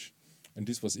minimum wage. And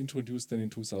this was introduced then in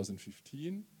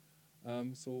 2015.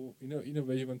 So in a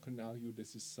way, one can argue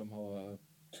this is somehow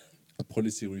a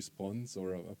policy response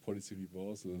or a policy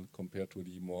reversal compared to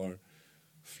the more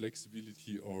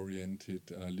flexibility-oriented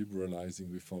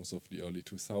liberalizing reforms of the early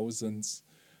 2000s.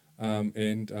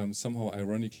 And somehow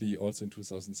ironically, also in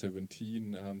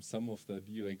 2017, some of the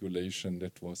deregulation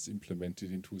that was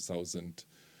implemented in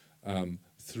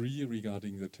 2003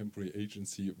 regarding the temporary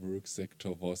agency work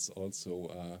sector was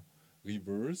also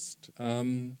reversed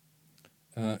in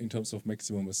terms of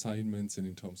maximum assignments and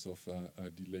in terms of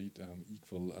delayed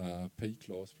equal pay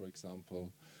clause, for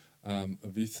example,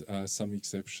 with some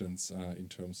exceptions in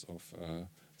terms of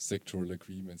sectoral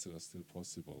agreements that are still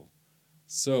possible.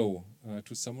 So,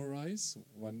 to summarize,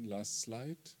 one last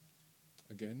slide.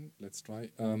 Again, let's try.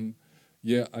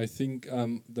 Yeah, I think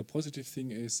the positive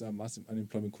thing is massive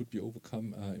unemployment could be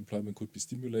overcome, employment could be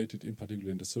stimulated, in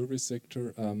particular in the service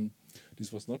sector.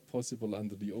 This was not possible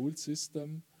under the old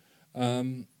system.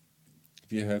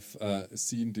 We have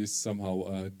seen this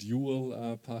somehow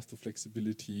dual path to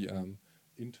flexibility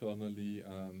internally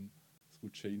through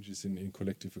changes in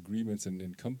collective agreements and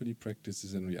in company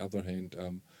practices, and on the other hand,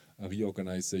 a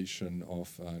reorganization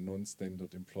of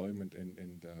non-standard employment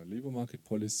and labor market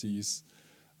policies.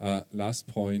 Last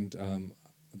point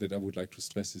that I would like to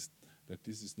stress is that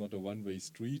this is not a one-way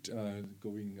street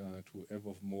going to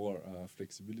ever more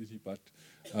flexibility, but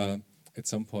at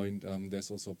some point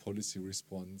there's also a policy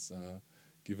response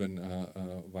given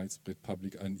widespread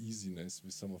public uneasiness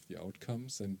with some of the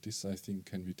outcomes, and this I think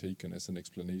can be taken as an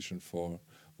explanation for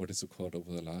what has occurred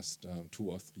over the last 2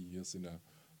 or 3 years in a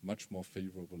much more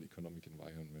favorable economic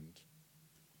environment.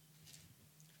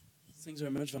 Thanks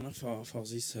very much, Werner, for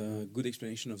this good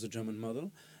explanation of the German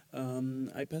model.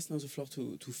 I pass now the floor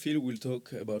to Phil, who will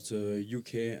talk about the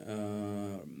UK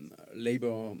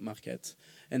labor market,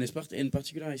 and in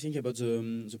particular, I think, about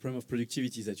the problem of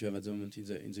productivity that you have at the moment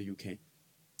in the UK.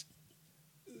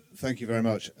 Thank you very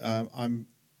much. I'm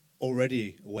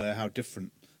already aware how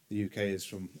different the UK is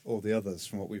from all the others,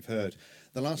 from what we've heard.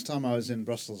 The last time I was in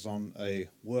Brussels on a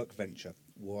work venture,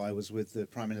 where I was with the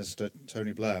Prime Minister,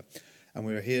 Tony Blair, and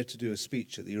we were here to do a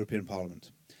speech at the European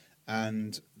Parliament.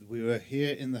 And we were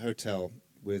here in the hotel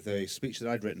with a speech that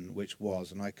I'd written, which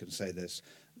was, and I can say this,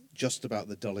 just about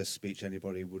the dullest speech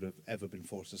anybody would have ever been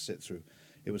forced to sit through.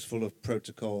 It was full of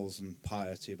protocols and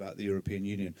piety about the European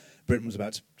Union. Britain was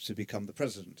about to become the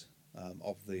president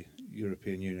of the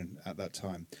European Union at that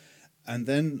time. And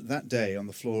then that day, on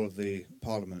the floor of the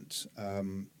Parliament,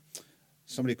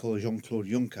 somebody called Jean-Claude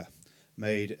Juncker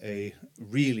made a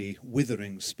really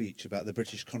withering speech about the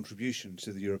British contribution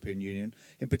to the European Union,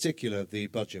 in particular the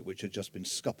budget, which had just been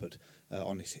scuppered,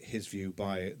 on his view,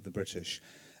 by the British.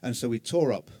 And so we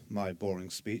tore up my boring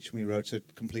speech and we wrote a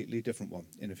completely different one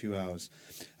in a few hours.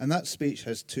 And that speech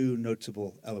has two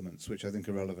notable elements, which I think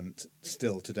are relevant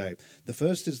still today. The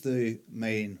first is the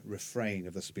main refrain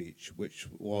of the speech, which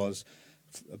was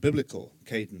a biblical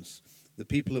cadence. The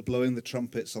people are blowing the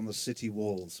trumpets on the city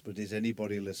walls, but is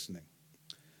anybody listening?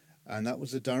 And that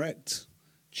was a direct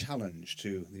challenge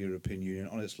to the European Union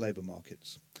on its labour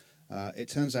markets. It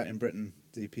turns out in Britain,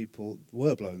 the people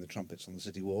were blowing the trumpets on the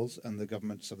city walls, and the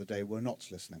governments of the day were not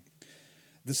listening.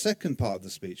 The second part of the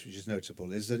speech, which is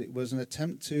notable, is that it was an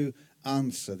attempt to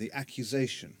answer the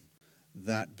accusation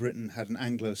that Britain had an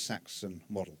Anglo-Saxon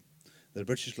model. The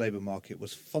British labour market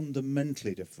was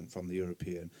fundamentally different from the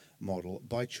European model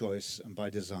by choice and by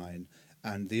design,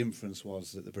 and the inference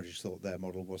was that the British thought their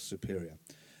model was superior.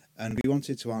 And we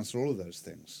wanted to answer all of those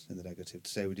things in the negative, to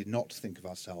say we did not think of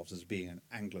ourselves as being an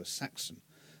Anglo-Saxon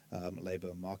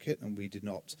labour market, and we did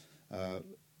not,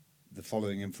 the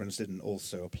following inference didn't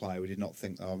also apply. We did not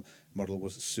think our model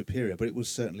was superior, but it was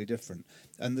certainly different.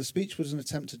 And the speech was an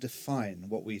attempt to define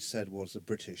what we said was the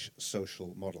British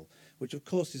social model, which of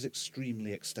course is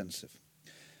extremely extensive.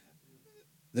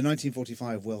 The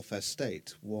 1945 welfare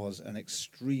state was an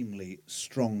extremely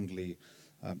strongly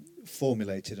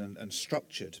formulated and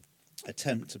structured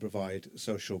attempt to provide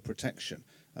social protection,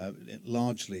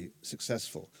 largely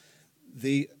successful.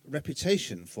 The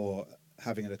reputation for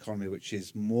having an economy which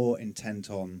is more intent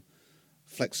on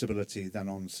flexibility than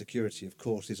on security, of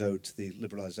course, is owed to the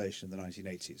liberalisation of the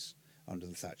 1980s under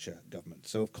the Thatcher government.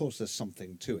 So, of course, there's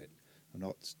something to it. I'm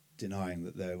not denying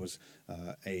that there was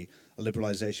a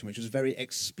liberalisation which was very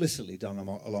explicitly done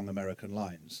along American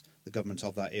lines. The government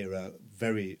of that era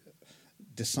very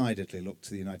decidedly looked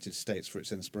to the United States for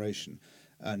its inspiration.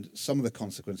 And some of the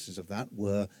consequences of that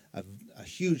were a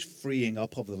huge freeing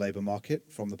up of the labour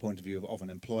market from the point of view of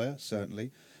an employer,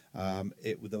 certainly.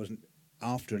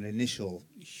 After an initial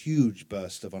huge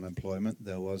burst of unemployment,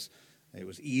 it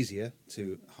was easier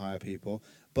to hire people.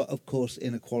 But of course,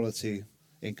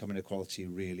 income inequality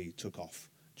really took off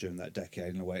during that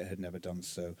decade in a way it had never done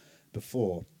so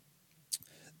before.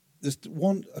 There's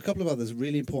a couple of others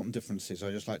really important differences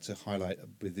I'd just like to highlight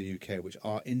with the UK, which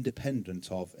are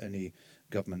independent of any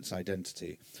government's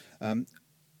identity. And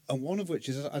one of which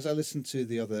is, as I listen to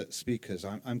the other speakers,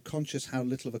 I'm conscious how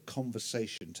little of a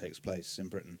conversation takes place in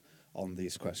Britain on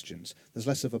these questions. There's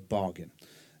less of a bargain.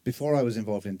 Before I was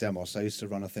involved in Demos, I used to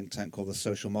run a think tank called the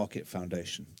Social Market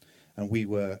Foundation, and we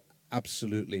were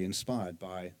absolutely inspired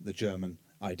by the German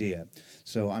idea.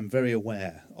 So I'm very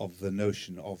aware of the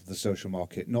notion of the social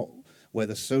market, not where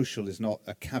the social is not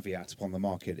a caveat upon the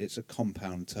market, it's a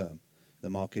compound term. The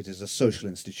market is a social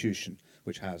institution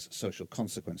which has social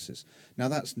consequences. Now,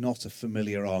 that's not a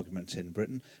familiar argument in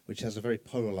Britain, which has a very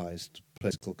polarised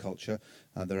political culture.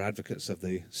 There are advocates of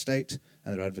the state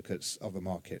and there are advocates of the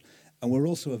market. And we're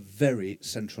also a very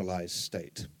centralised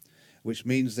state, which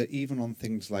means that even on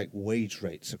things like wage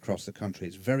rates across the country,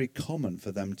 it's very common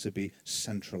for them to be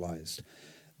centralised.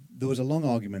 There was a long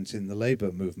argument in the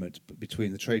Labour movement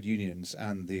between the trade unions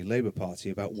and the Labour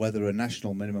Party about whether a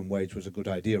national minimum wage was a good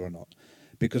idea or not.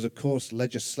 Because, of course,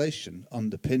 legislation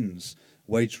underpins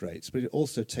wage rates, but it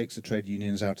also takes the trade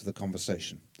unions out of the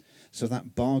conversation. So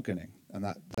that bargaining and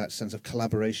that sense of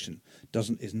collaboration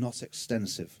is not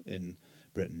extensive in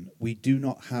Britain. We do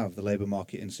not have the labour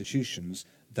market institutions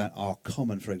that are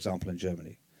common, for example, in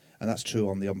Germany. And that's true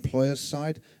on the employer's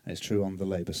side, and it's true on the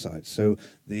labour side. So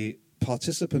the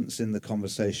participants in the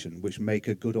conversation, which make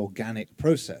a good organic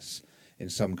process in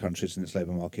some countries in its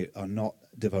labour market, are not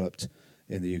developed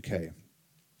in the UK.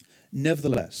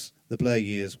 Nevertheless, the Blair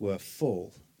years were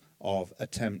full of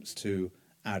attempts to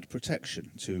add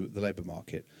protection to the labour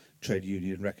market. Trade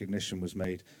union recognition was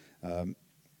made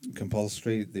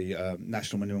compulsory. The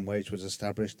national minimum wage was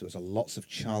established. There was lots of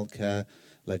childcare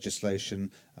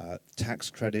legislation. Tax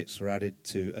credits were added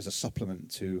as a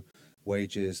supplement to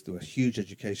wages. There were huge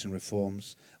education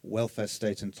reforms. Welfare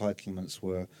state entitlements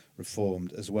were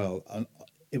reformed as well. And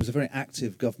it was a very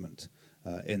active government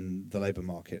in the labour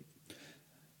market.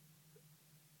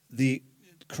 The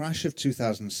crash of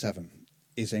 2007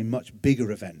 is a much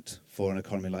bigger event for an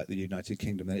economy like the United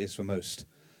Kingdom than it is for most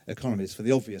economies, for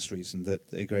the obvious reason that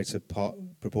a greater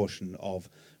proportion of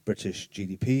British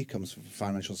GDP comes from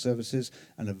financial services,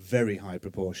 and a very high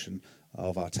proportion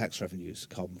of our tax revenues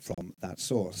come from that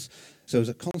source. So as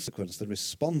a consequence, the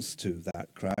response to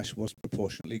that crash was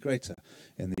proportionately greater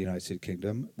in the United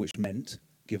Kingdom, which meant,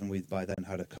 given we by then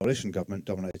had a coalition government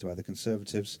dominated by the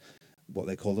Conservatives, what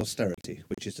they called austerity,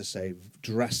 which is to say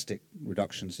drastic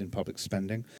reductions in public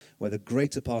spending, where the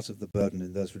greater part of the burden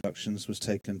in those reductions was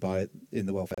taken in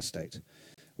the welfare state,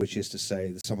 which is to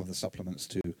say some of the supplements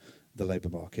to the labour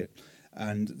market.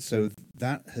 And so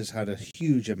that has had a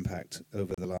huge impact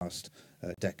over the last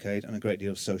decade, and a great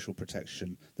deal of social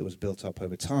protection that was built up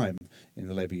over time in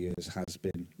the Labour years has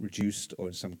been reduced or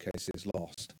in some cases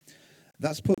lost.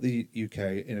 That's put the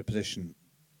UK in a position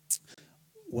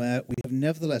where we have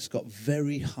nevertheless got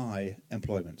very high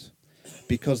employment,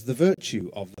 because the virtue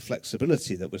of the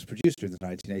flexibility that was produced during the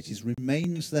 1980s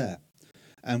remains there.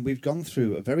 And we've gone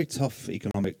through a very tough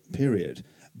economic period,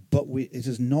 but it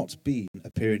has not been a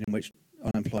period in which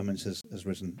unemployment has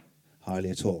risen highly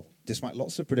at all. Despite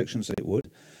lots of predictions that it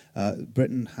would,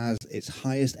 Britain has its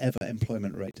highest ever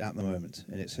employment rate at the moment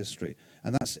in its history.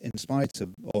 And that's in spite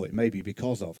of, or it may be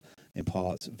because of, in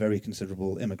part, very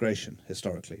considerable immigration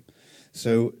historically.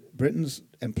 So Britain's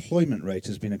employment rate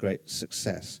has been a great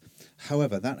success.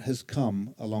 However, that has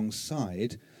come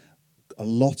alongside a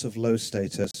lot of low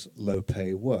status, low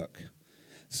pay work.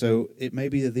 So it may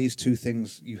be that these two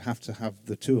things, you have to have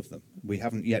the two of them. We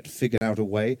haven't yet figured out a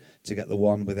way to get the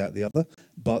one without the other,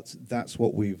 but that's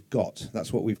what we've got.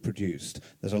 That's what we've produced.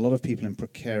 There's a lot of people in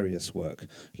precarious work,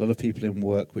 a lot of people in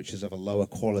work which is of a lower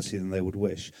quality than they would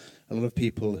wish, a lot of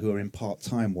people who are in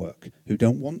part-time work, who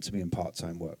don't want to be in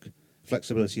part-time work.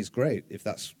 Flexibility is great if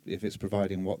it's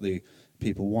providing what the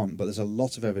people want, but there's a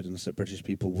lot of evidence that British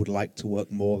people would like to work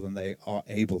more than they are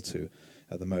able to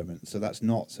at the moment. So that's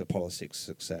not a policy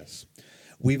success.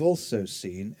 We've also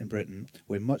seen in Britain,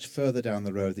 we're much further down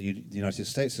the road than the United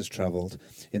States has travelled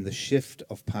in the shift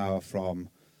of power from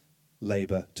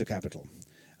labour to capital.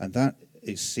 And that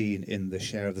is seen in the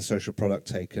share of the social product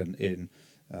taken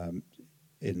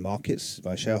in markets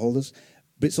by shareholders.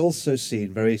 But it's also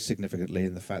seen very significantly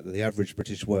in the fact that the average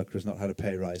British worker has not had a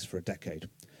pay rise for a decade.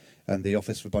 And the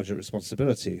Office for Budget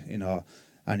Responsibility in our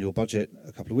annual budget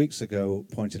a couple of weeks ago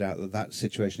pointed out that that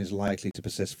situation is likely to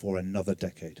persist for another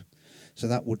decade. So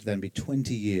that would then be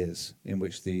 20 years in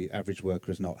which the average worker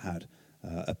has not had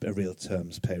a real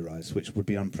terms pay rise, which would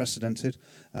be unprecedented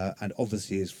and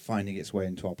obviously is finding its way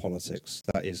into our politics.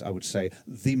 That is, I would say,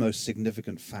 the most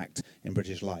significant fact in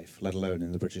British life, let alone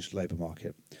in the British labour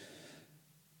market.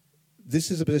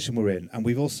 This is a position we're in, and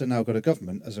we've also now got a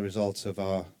government as a result of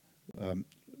our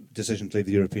decision to leave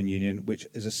the European Union, which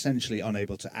is essentially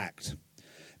unable to act,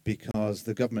 because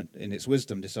the government, in its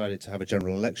wisdom, decided to have a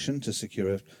general election to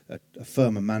secure a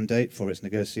firmer mandate for its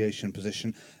negotiation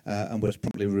position, and was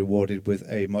promptly rewarded with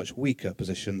a much weaker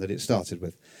position that it started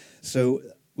with. So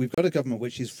we've got a government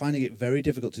which is finding it very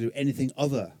difficult to do anything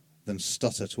other than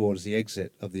stutter towards the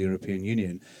exit of the European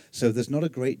Union. So there's not a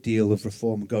great deal of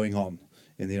reform going on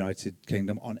in the United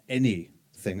Kingdom on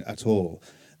anything at all.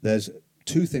 There's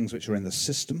two things which are in the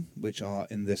system, which are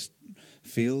in this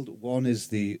field. One is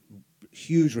the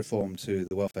huge reform to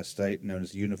the welfare state known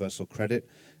as universal credit.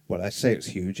 Well, I say it's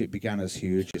huge. It began as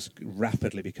huge. It's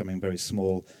rapidly becoming very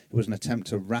small. It was an attempt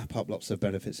to wrap up lots of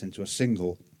benefits into a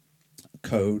single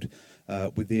code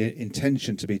with the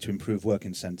intention to be to improve work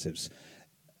incentives.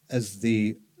 As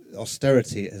the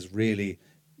austerity has really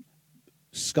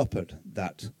scuppered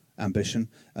that ambition,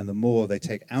 and the more they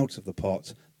take out of the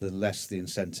pot, the less the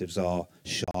incentives are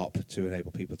sharp to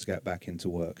enable people to get back into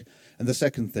work. And the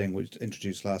second thing, which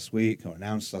introduced last week, or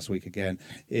announced last week again,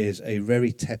 is a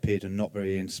very tepid and not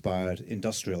very inspired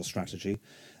industrial strategy.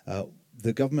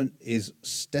 The government is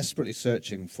desperately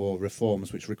searching for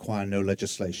reforms which require no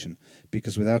legislation,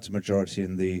 because without a majority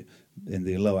in the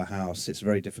lower house, it's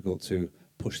very difficult to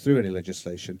push through any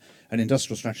legislation. An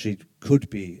industrial strategy could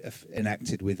be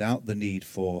enacted without the need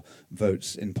for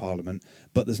votes in Parliament,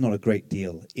 but there's not a great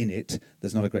deal in it.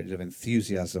 There's not a great deal of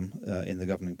enthusiasm in the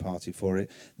governing party for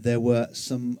it. There were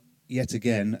yet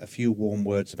again, a few warm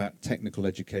words about technical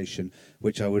education,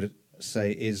 which I would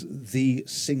say is the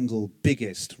single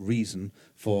biggest reason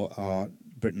for our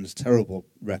Britain's terrible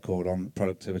record on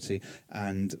productivity,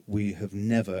 and we have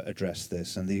never addressed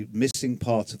this. And the missing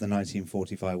part of the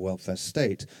 1945 welfare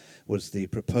state was the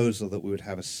proposal that we would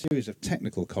have a series of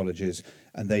technical colleges,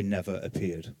 and they never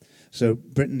appeared. So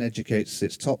Britain educates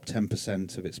its top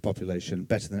 10% of its population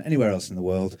better than anywhere else in the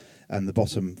world, and the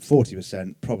bottom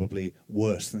 40% probably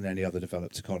worse than any other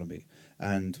developed economy.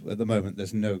 And at the moment,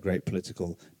 there's no great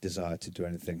political desire to do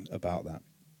anything about that.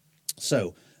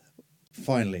 So,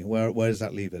 finally, where does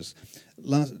that leave us?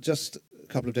 Just a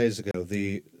couple of days ago,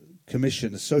 the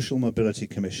Commission, the Social Mobility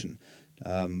Commission,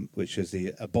 which is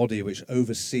a body which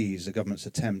oversees the government's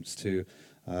attempts to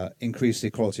increase the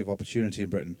equality of opportunity in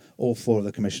Britain, all four of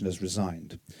the commissioners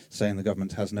resigned, saying the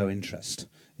government has no interest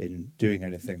in doing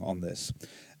anything on this.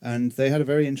 And they had a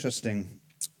very interesting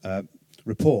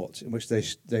report in which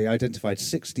they identified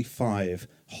 65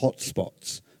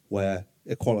 hotspots where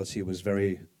equality was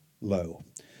very low.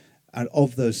 And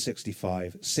of those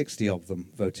 65, 60 of them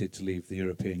voted to leave the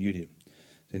European Union.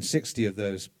 In 60 of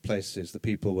those places, the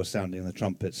people were sounding the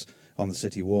trumpets on the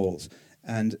city walls.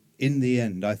 And in the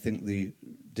end, I think the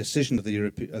decision of the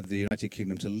United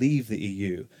Kingdom to leave the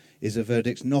EU is a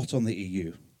verdict not on the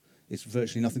EU. It's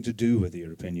virtually nothing to do with the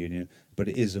European Union, but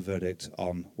it is a verdict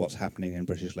on what's happening in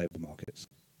British labour markets.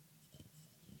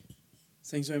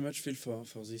 Thanks very much, Phil,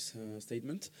 for this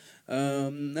statement.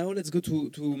 Now let's go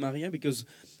to Maria, because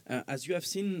as you have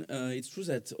seen, it's true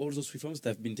that all those reforms that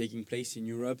have been taking place in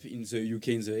Europe, in the UK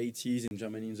in the 80s, in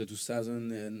Germany in the 2000s,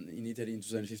 and in Italy in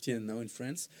 2015, and now in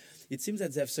France, it seems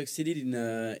that they have succeeded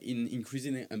in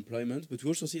increasing employment, but we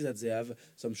also see that they have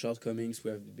some shortcomings.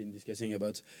 We have been discussing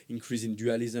about increase in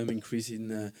dualism, increase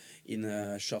in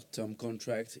short-term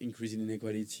contracts, increase in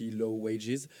inequality, low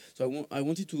wages. So I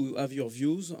wanted to have your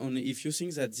views on if you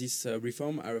think that this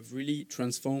reform have really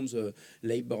transformed the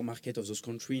labor market of those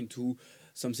countries into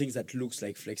something that looks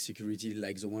like flexicurity,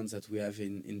 like the ones that we have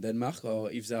in Denmark,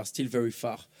 or if they are still very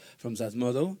far from that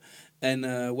model, and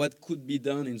what could be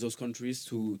done in those countries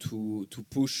to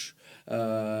push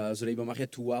the labor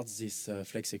market towards this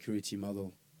flexicurity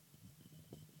model.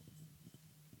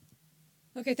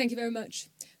 Okay, thank you very much.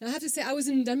 Now, I have to say, I was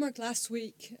in Denmark last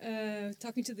week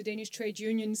talking to the Danish trade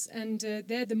unions, and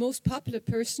there the most popular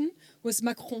person was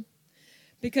Macron.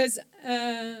 Because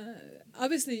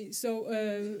obviously,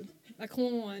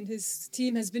 Macron and his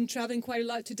team has been traveling quite a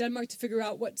lot to Denmark to figure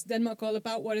out what's Denmark all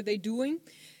about, what are they doing.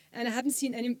 And I haven't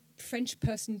seen any French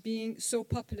person being so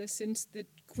popular since the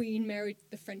Queen married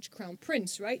the French Crown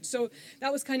Prince, right? So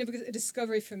that was kind of a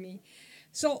discovery for me.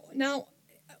 So now,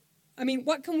 I mean,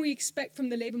 what can we expect from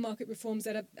the labor market reforms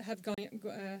that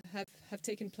have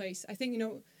taken place? I think,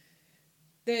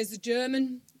 there's the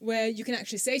German where you can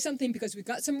actually say something because we've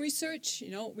got some research.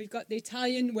 We've got the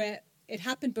Italian where it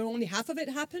happened, but only half of it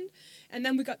happened. And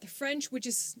then we got the French, which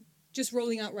is just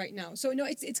rolling out right now. So,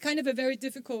 it's kind of a very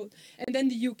difficult. And then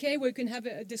the UK, where we can have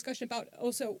a discussion about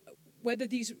also whether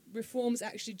these reforms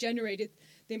actually generated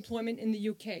the employment in the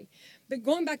UK. But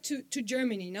going back to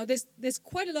Germany, now there's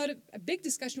quite a big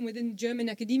discussion within German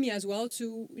academia as well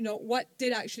to, what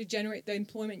did actually generate the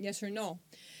employment, yes or no.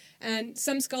 And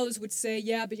some scholars would say,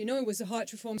 yeah, but it was the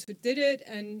Hart reforms who did it.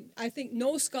 And I think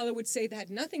no scholar would say that had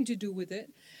nothing to do with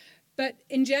it. But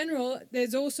in general,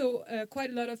 there's also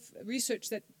quite a lot of research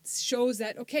that shows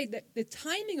that, okay, that the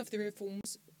timing of the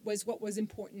reforms was what was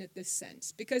important in this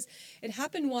sense, because it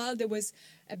happened while there was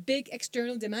a big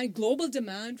external demand, global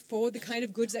demand for the kind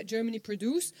of goods that Germany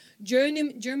produced.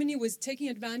 Germany was taking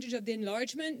advantage of the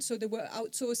enlargement, so they were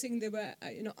outsourcing, they were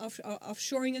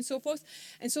offshoring and so forth,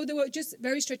 and so they were just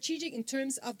very strategic in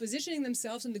terms of positioning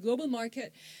themselves in the global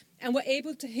market, and were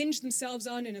able to hinge themselves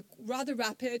on in a rather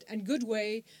rapid and good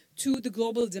way to the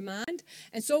global demand.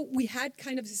 And so we had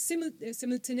kind of a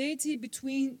simultaneity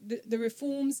between the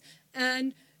reforms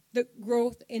and the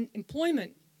growth in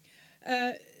employment.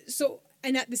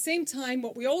 And at the same time,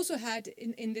 what we also had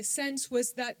in this sense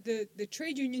was that the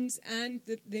trade unions and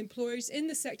the employers in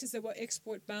the sectors that were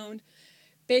export-bound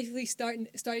basically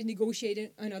started negotiating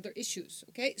on other issues.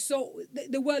 Okay, so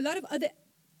there were a lot of other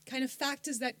kind of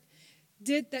factors that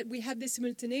did that we had this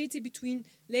simultaneity between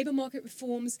labor market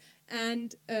reforms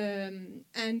and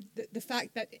the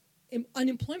fact that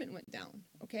unemployment went down.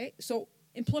 Okay, so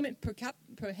employment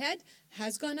per head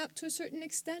has gone up to a certain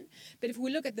extent, but if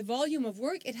we look at the volume of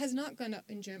work, it has not gone up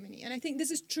in Germany. And I think this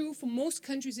is true for most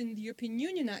countries in the European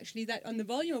Union, actually, that on the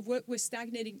volume of work, we're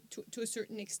stagnating to a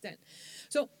certain extent.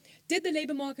 So did the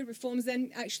labor market reforms then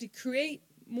actually create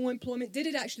more employment? Did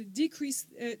it actually decrease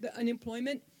the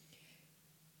unemployment?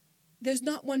 There's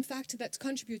not one factor that's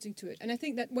contributing to it. And I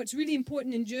think that what's really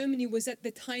important in Germany was that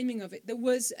the timing of it. There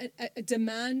was a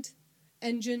demand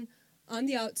engine on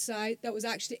the outside that was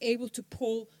actually able to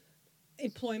pull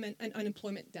employment and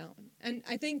unemployment down. And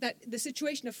I think that the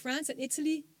situation of France and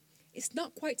Italy is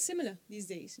not quite similar these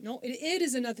days. No, it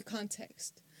is another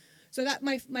context. So that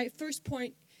my first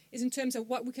point is in terms of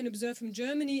what we can observe from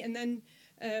Germany, and then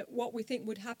what we think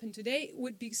would happen today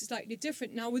would be slightly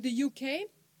different. Now with the UK,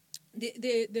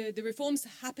 the reforms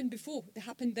happened before. They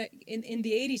happened in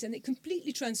the 80s, and it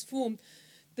completely transformed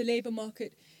the labor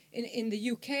market in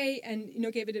the UK, and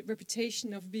gave it a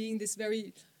reputation of being this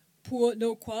very poor,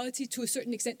 low quality. To a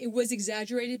certain extent, it was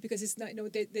exaggerated because it's not.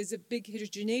 There's a big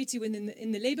heterogeneity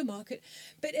in the labor market,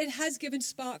 but it has given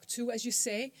spark to, as you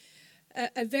say,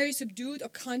 a very subdued or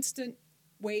constant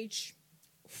wage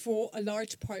for a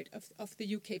large part of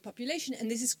the UK population.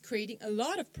 And this is creating a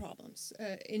lot of problems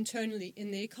internally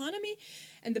in the economy.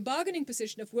 And the bargaining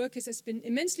position of workers has been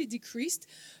immensely decreased.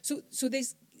 So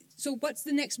what's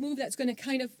the next move that's going to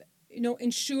kind of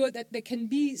ensure that there can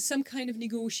be some kind of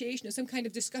negotiation or some kind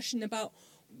of discussion about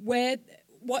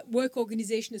what work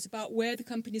organization is about, where the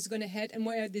company is going to head, and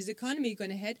where this economy is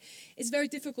going to head? It's very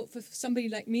difficult for somebody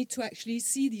like me to actually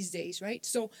see these days, right?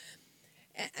 So,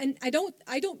 and I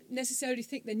don't necessarily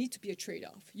think there need to be a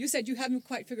trade-off. You said you haven't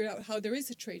quite figured out how there is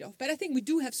a trade-off, but I think we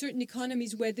do have certain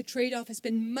economies where the trade-off has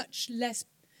been much less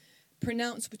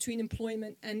pronounced between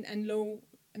employment and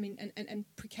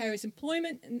precarious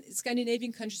employment, and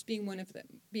Scandinavian countries being one of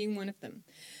them.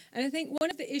 And I think one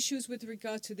of the issues with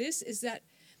regard to this is that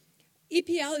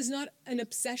EPL is not an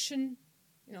obsession.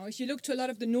 If you look to a lot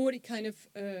of the Nordic kind of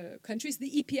countries,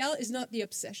 the EPL is not the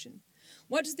obsession.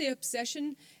 What is the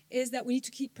obsession is that we need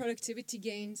to keep productivity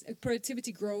gains,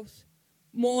 productivity growth,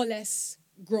 more or less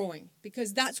growing,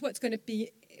 because that's what's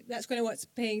what's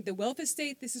paying the welfare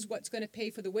state. This is what's going to pay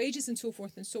for the wages and so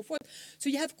forth and so forth. So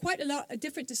you have quite a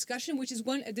different discussion, which is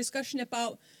a discussion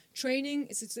about training.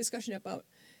 It's a discussion about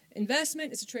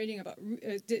investment. It's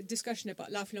a discussion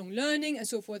about lifelong learning and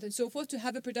so forth to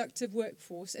have a productive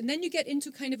workforce. And then you get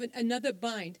into kind of another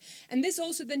bind. And this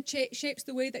also then shapes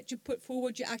the way that you put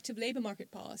forward your active labor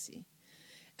market policy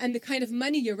and the kind of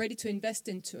money you're ready to invest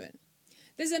into it.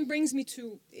 This then brings me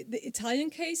to the Italian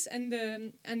case and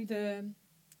the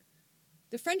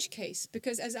French case,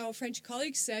 because as our French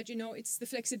colleagues said, it's the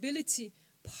flexibility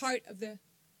part of the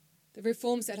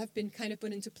reforms that have been kind of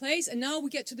put into place. And now we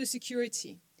get to the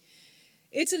security.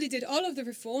 Italy did all of the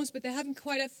reforms, but they haven't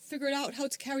quite figured out how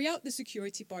to carry out the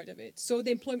security part of it. So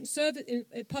the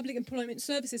public employment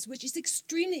services, which is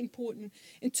extremely important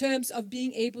in terms of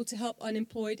being able to help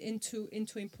unemployed into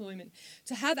employment.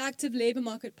 To have active labor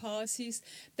market policies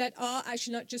that are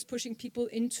actually not just pushing people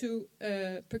into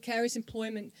precarious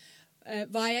employment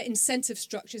via incentive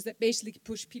structures that basically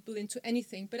push people into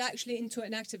anything, but actually into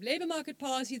an active labor market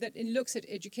policy that looks at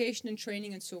education and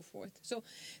training and so forth. So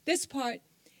this part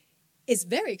is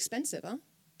very expensive,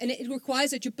 and it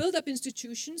requires that you build up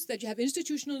institutions, that you have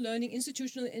institutional learning,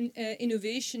 institutional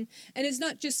innovation, and it's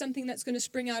not just something that's going to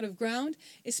spring out of ground,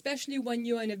 especially when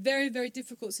you're in a very, very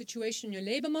difficult situation in your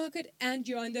labor market and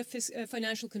you're under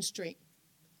financial constraint.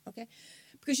 Okay?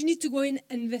 Because you need to go in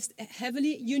and invest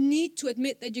heavily. You need to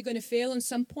admit that you're going to fail on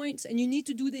some points, and you need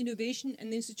to do the innovation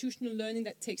and the institutional learning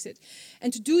that takes it.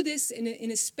 And to do this in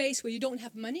a space where you don't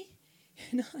have money,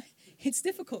 it's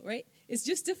difficult, right? It's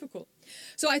just difficult.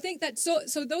 So I think that so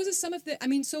those are some of the.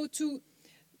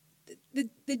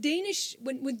 the Danish,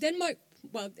 when Denmark,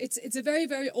 well, it's a very,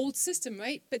 very old system,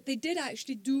 right? But they did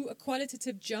actually do a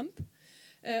qualitative jump,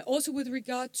 also with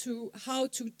regard to how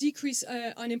to decrease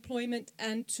unemployment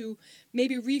and to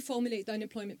maybe reformulate the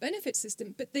unemployment benefit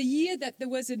system. But the year that there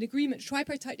was an agreement,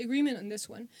 tripartite agreement on this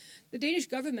one, the Danish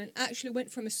government actually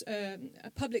went from a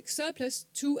public surplus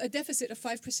to a deficit of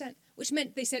 5%, which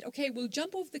meant they said, okay, we'll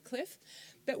jump off the cliff,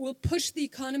 but we'll push the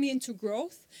economy into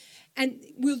growth, and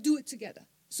we'll do it together.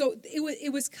 So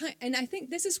it was kind, and I think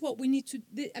this is what we need to.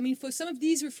 I mean, for some of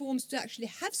these reforms to actually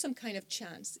have some kind of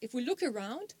chance, if we look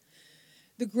around,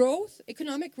 the growth,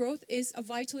 economic growth, is of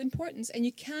vital importance, and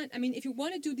you can't. I mean, if you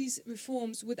want to do these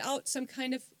reforms without some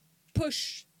kind of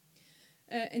push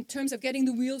in terms of getting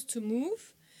the wheels to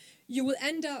move, you will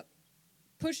end up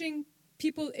pushing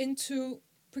people into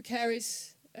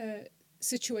precarious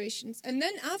situations, and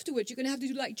then afterwards you're going to have to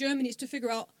do like Germany to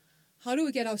figure out how do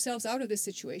we get ourselves out of this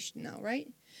situation now, right?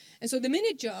 And so the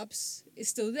minute jobs is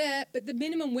still there, but the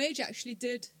minimum wage actually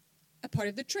did a part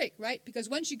of the trick, right? Because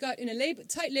once you got in a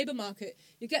tight labor market,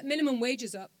 you get minimum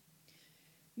wages up,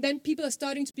 then people are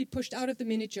starting to be pushed out of the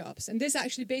minute jobs. And this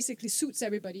actually basically suits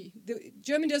everybody.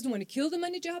 Germany doesn't want to kill the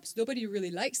minute jobs. Nobody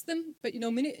really likes them. But,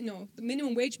 the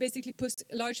minimum wage basically puts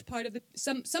a large part of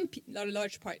some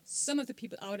of the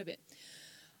people out of it.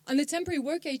 On the temporary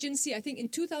work agency, I think in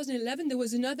 2011, there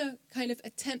was another kind of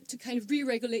attempt to kind of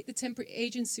re-regulate the temporary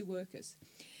agency workers.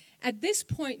 At this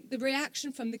point, the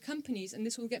reaction from the companies, and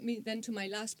this will get me then to my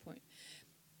last point,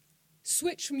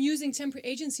 switched from using temporary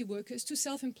agency workers to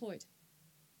self-employed.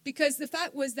 Because the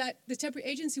fact was that the temporary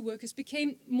agency workers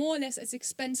became more or less as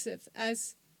expensive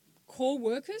as core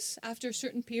workers after a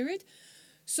certain period.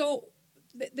 So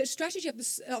the strategy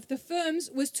of the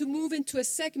firms was to move into a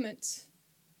segment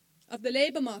of the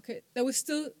labor market that was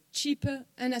still cheaper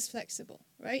and as flexible,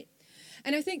 right?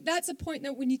 And I think that's a point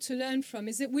that we need to learn from,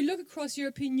 is that we look across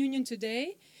European Union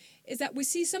today, is that we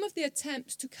see some of the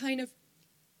attempts to kind of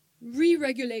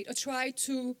re-regulate or try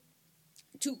to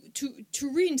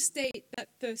reinstate that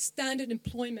the standard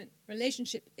employment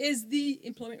relationship is the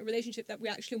employment relationship that we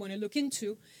actually want to look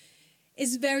into,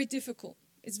 is very difficult.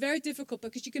 It's very difficult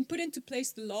because you can put into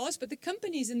place the laws, but the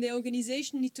companies and the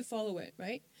organization need to follow it,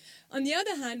 right? On the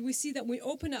other hand, we see that we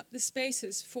open up the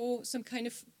spaces for some kind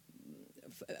of,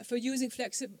 for using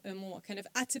more kind of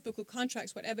atypical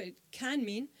contracts, whatever it can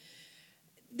mean.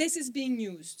 This is being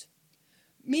used,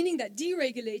 meaning that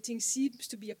deregulating seems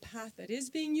to be a path that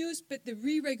is being used, but the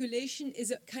re-regulation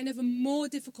is a kind of a more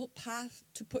difficult path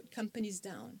to put companies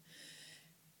down.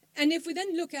 And if we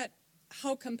then look at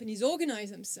how companies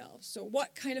organize themselves. So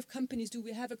what kind of companies do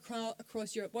we have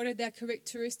across Europe? What are their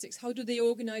characteristics? How do they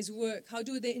organize work? How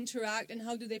do they interact? And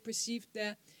how do they perceive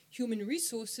their human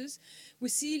resources? We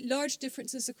see large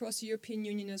differences across the European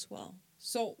Union as well.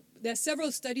 So there are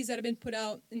several studies that have been put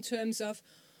out in terms of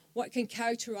what can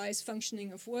characterize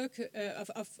functioning of work,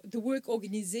 of the work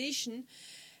organization.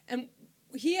 And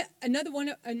here,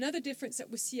 another difference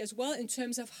that we see as well in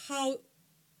terms of how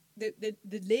the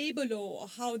labor law, or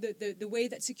how the way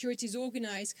that security is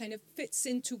organized kind of fits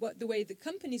into the way the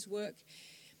companies work,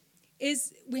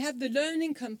 is we have the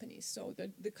learning companies. So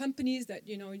the companies that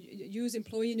use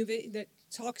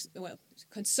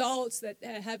consults, that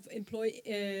have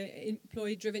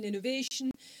employee-driven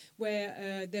innovation,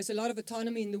 where there's a lot of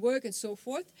autonomy in the work and so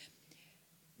forth.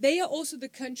 They are also the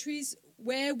countries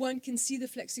where one can see the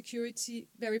flexicurity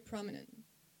very prominent.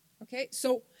 Okay,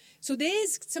 so there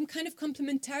is some kind of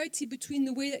complementarity between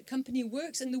the way that company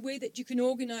works and the way that you can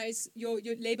organize your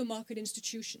labor market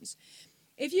institutions.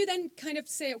 If you then kind of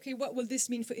say, okay, what will this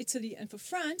mean for Italy and for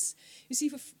France? You see,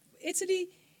 for Italy,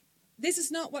 this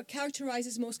is not what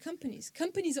characterizes most companies.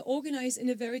 Companies are organized in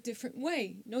a very different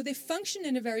way. They function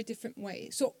in a very different way.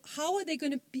 So how are they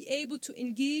going to be able to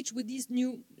engage with these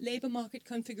new labor market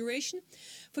configuration?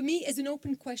 For me, is an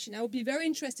open question. I would be very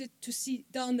interested to see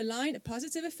down the line a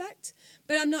positive effect,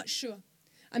 but I'm not sure.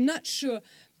 I'm not sure,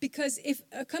 because if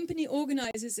a company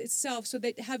organizes itself so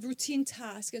they have routine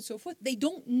tasks and so forth, they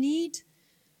don't need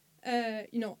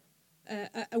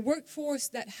a workforce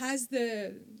that has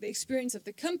the experience of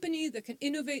the company, that can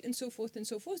innovate and so forth and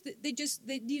so forth. They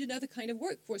need another kind of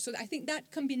workforce. So I think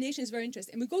that combination is very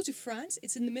interesting. And we go to France,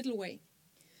 it's in the middle way.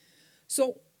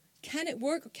 So can it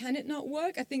work or can it not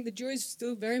work? I think the jury is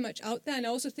still very much out there. And I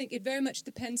also think it very much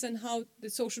depends on how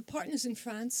the social partners in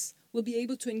France will be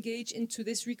able to engage into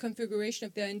this reconfiguration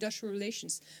of their industrial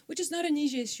relations, which is not an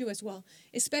easy issue as well,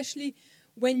 especially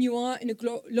when you are in a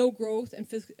low growth and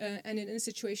in a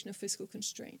situation of fiscal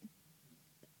constraint.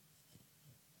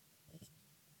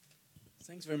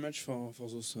 Thanks very much for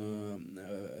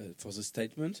the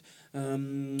statement.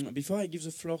 Before I give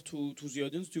the floor to the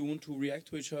audience, do you want to react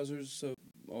to each other's,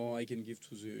 or I can give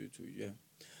yeah.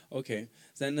 Okay,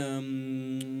 then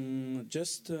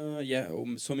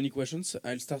so many questions.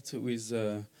 I'll start with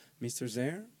Mr.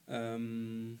 Zaire.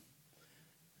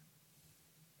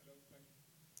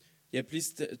 Yeah,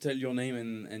 please tell your name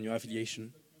and your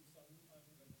affiliation.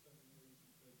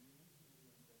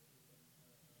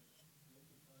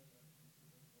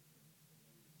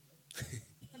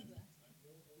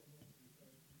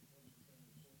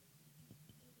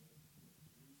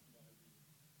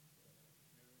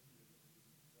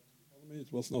 It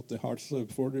was not the hard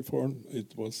Ford reform,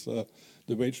 it was the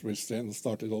wage then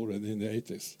started already in the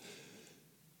 80s.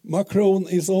 Macron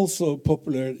is also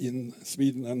popular in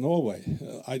Sweden and Norway.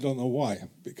 I don't know why,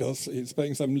 because he's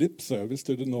paying some lip service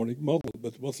to the Nordic model,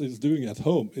 but what he's doing at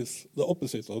home is the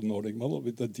opposite of the Nordic model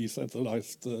with the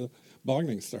decentralized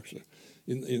bargaining structure.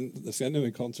 In the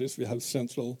Scandinavian countries, we have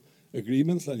central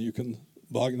agreements, and you can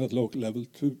bargain at local level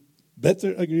to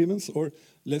better agreements or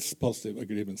less positive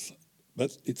agreements.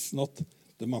 But it's not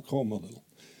the Macron model.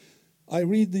 I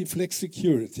read the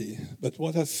Flexicurity, but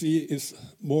what I see is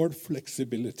more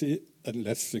flexibility and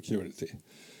less security.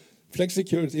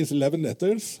 Flexicurity is 11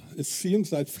 letters. It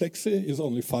seems that Flexi is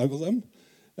only 5 of them,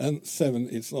 and 7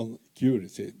 is on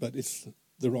security, but it's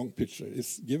the wrong picture.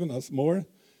 It's given us more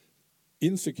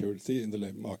insecurity in the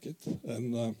labor market,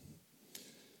 and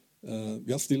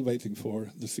we are still waiting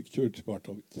for the security part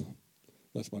of it.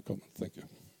 That's my comment. Thank you.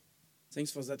 Thanks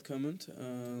for that comment.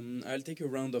 I'll take a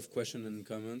round of questions and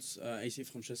comments. I see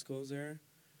Francesco there.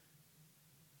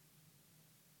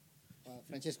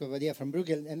 Francesco Badia from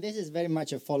Bruegel, and this is very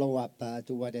much a follow-up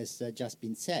to what has just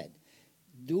been said.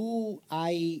 Do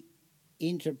I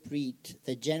interpret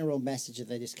the general message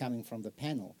that is coming from the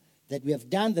panel that we have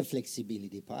done the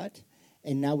flexibility part,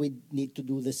 and now we need to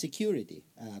do the security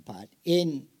part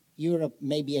in Europe,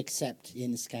 maybe except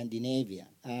in Scandinavia,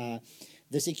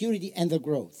 the security and the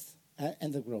growth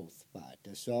part.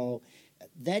 So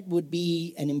that would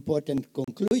be an important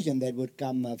conclusion that would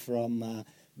come from,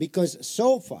 because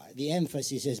so far the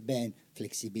emphasis has been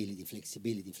flexibility,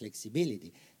 flexibility,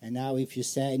 flexibility. And now if you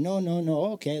say, no,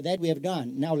 okay, that we have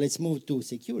done, now let's move to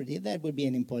security, that would be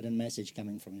an important message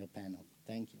coming from your panel.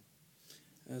 Thank you.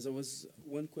 There was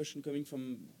one question coming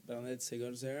from Bernadette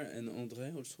Segol there, and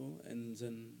André also, and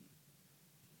then...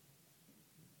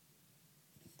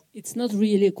 It's not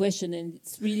really a question, and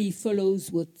it really follows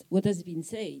what has been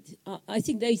said. I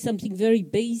think there is something very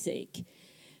basic.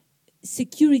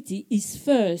 Security is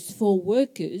first for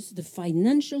workers, the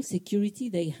financial security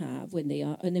they have when they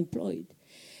are unemployed.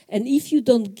 And if you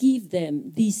don't give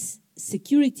them this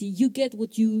security, you get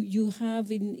what you have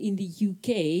in the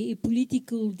UK,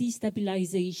 political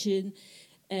destabilization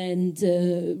and,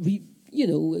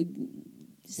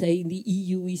 saying the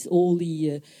EU is all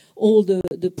the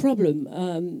problem.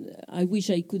 I wish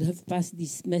I could have passed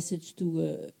this message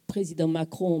to President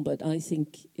Macron, but I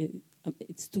think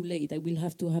it's too late. I will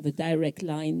have to have a direct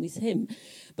line with him.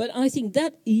 But I think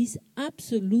that is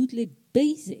absolutely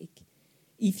basic.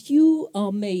 If you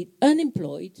are made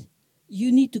unemployed,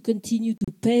 you need to continue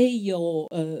to pay your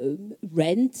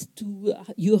rent,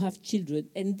 you have children.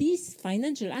 And this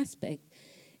financial aspect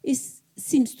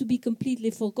seems to be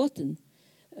completely forgotten.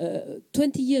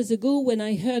 20 years ago, when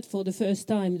I heard for the first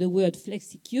time the word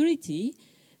flexicurity,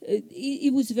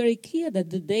 it was very clear that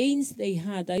the Danes, they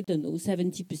had,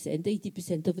 70%,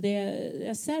 80% of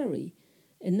their salary.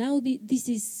 And now this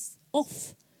is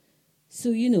off.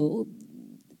 So,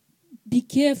 be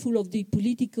careful of the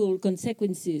political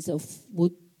consequences of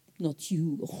what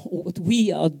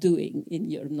we are doing in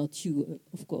Europe, not you.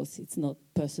 Of course, it's not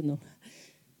personal.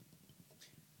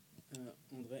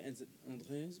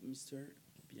 André, Mr.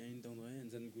 behind André,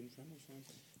 and then Guntram also.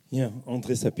 Yeah,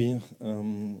 André Sapir.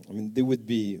 There would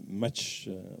be much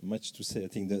to say. I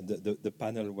think the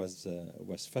panel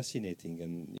was fascinating,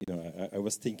 and I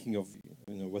was thinking of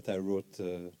what I wrote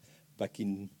back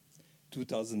in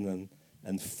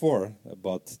 2004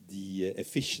 about the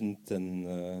efficient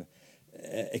and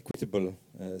equitable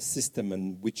system,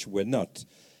 and which we're not.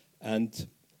 And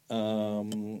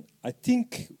I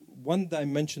think one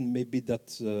dimension, maybe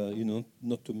that,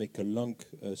 not to make a long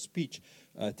speech,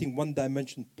 I think one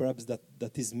dimension perhaps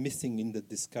that is missing in the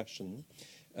discussion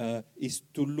is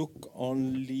to look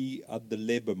only at the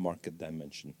labor market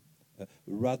dimension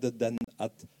rather than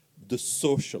at the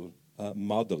social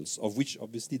models, of which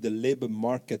obviously the labor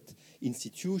market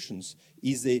institutions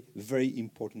is a very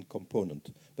important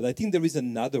component. But I think there is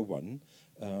another one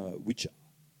which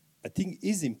I think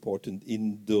is important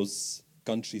in those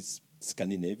countries,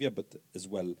 Scandinavia, but as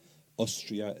well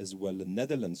Austria as well, the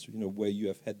Netherlands, where you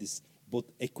have had this both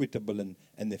equitable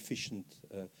and efficient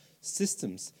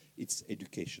systems, it's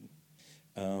education.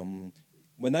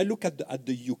 When I look at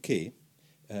the UK,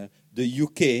 the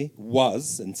UK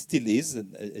was and still is,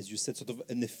 as you said, sort of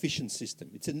an efficient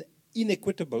system. It's an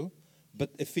inequitable but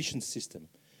efficient system.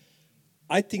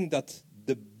 I think that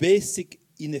the basic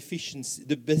inefficiency,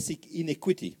 the basic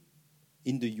inequity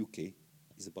in the UK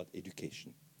is about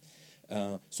education.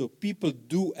 So people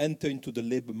do enter into the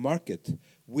labor market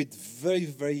with very,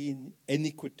 very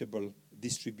inequitable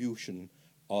distribution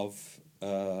of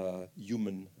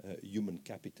human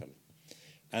capital.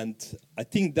 And I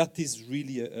think that is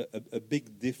really a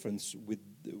big difference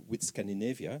with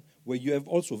Scandinavia, where you have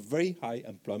also very high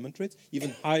employment rates,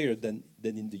 even higher than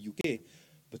in the UK,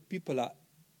 but people are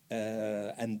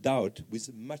endowed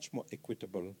with much more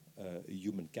equitable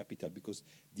human capital, because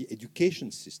the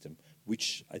education system,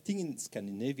 which I think in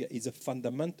Scandinavia is a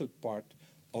fundamental part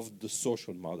of the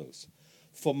social models.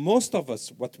 For most of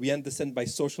us, what we understand by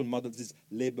social models is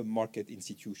labor market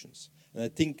institutions. And I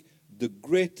think the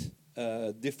great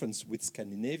difference with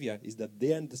Scandinavia is that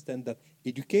they understand that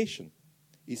education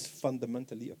is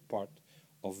fundamentally a part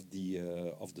of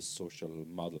the social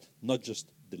model, not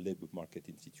just the labor market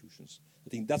institutions. I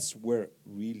think that's where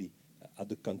really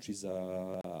other countries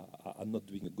are not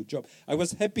doing a good job. I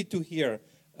was happy to hear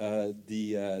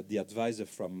the advisor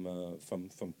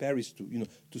from Paris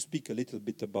to speak a little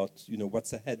bit about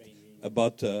what's ahead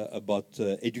about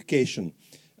education.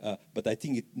 But I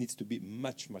think it needs to be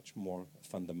much more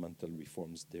fundamental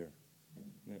reforms there.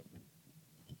 Yeah.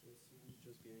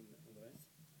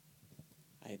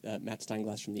 Hi, Matt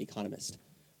Steinglass from The Economist.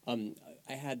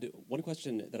 I had one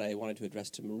question that I wanted to address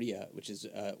to Maria, which is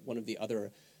one of the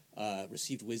other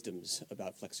received wisdoms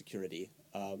about flexicurity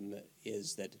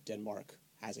is that Denmark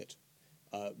has it.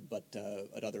 But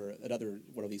another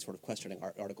one of these sort of questioning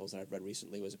articles that I've read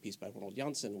recently was a piece by Ronald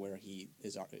Janssen where he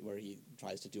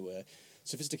tries to do a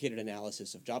sophisticated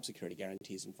analysis of job security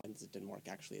guarantees and finds that Denmark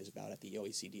actually is about at the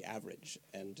OECD average.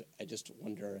 And I just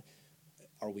wonder,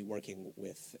 are we working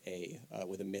with a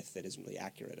myth that isn't really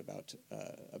accurate about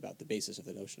the basis of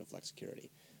the notion of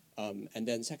flexicurity? And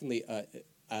then secondly,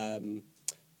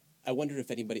 I wondered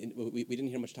if anybody, we didn't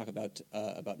hear much talk about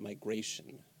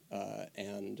migration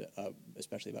and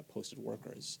especially about posted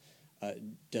workers.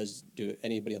 Do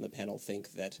anybody on the panel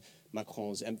think that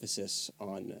Macron's emphasis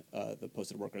on the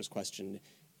posted workers question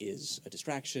is a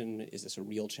distraction? Is this a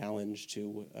real challenge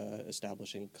to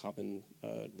establishing common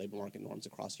labor market norms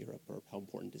across Europe, or how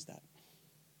important is that?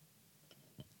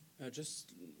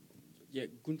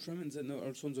 Guntram, and then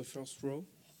also on the first row,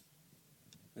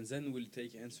 and then we'll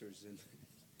take answers.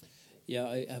 Yeah,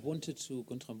 I wanted to,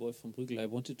 Guntram Wolf from Bruegel, I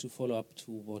wanted to follow up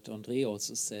to what André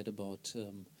also said about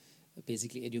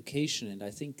basically education. And I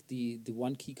think the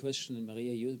one key question, and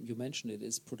Maria, you mentioned it,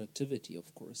 is productivity,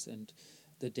 of course. And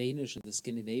the Danish and the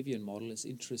Scandinavian model is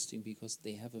interesting because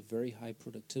they have a very high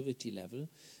productivity level.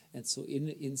 And so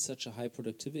in such a high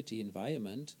productivity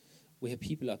environment where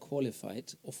people are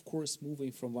qualified, of course,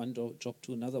 moving from one job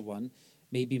to another one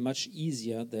may be much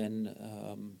easier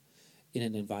than in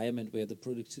an environment where the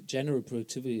general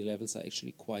productivity levels are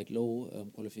actually quite low,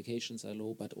 qualifications are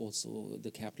low, but also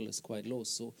the capital is quite low.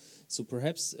 So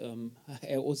perhaps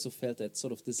I also felt that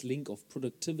sort of this link of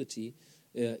productivity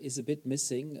is a bit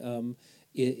missing,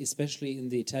 especially in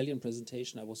the Italian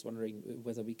presentation. I was wondering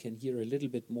whether we can hear a little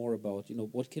bit more about,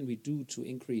 what can we do to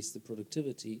increase the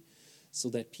productivity so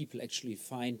that people actually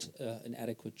find an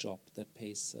adequate job that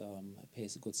pays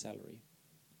a good salary.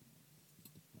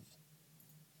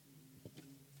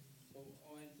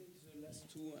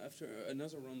 To after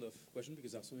another round of questions,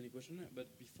 because there are so many questions.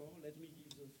 But before, let me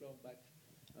give the floor back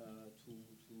to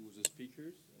the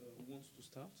speakers. Who wants to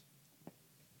start?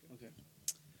 Okay.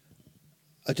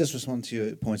 I just respond to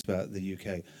your points about the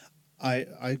UK. I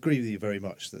agree with you very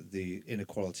much that the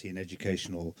inequality in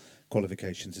educational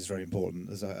qualifications is very important.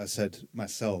 As I said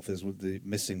myself, is one of the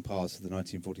missing parts of the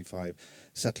 1945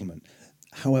 settlement.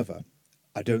 However,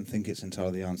 I don't think it's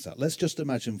entirely the answer. Let's just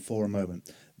imagine for a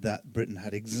moment that Britain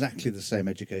had exactly the same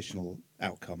educational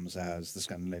outcomes as the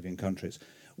Scandinavian countries.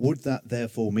 Would that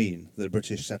therefore mean that the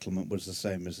British settlement was the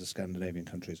same as the Scandinavian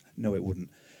countries? No, it wouldn't.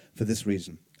 For this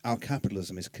reason, our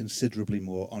capitalism is considerably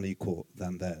more unequal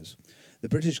than theirs. The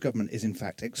British government is in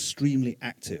fact extremely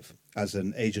active as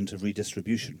an agent of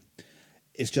redistribution.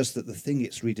 It's just that the thing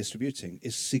it's redistributing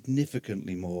is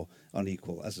significantly more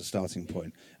unequal as a starting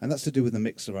point. And that's to do with the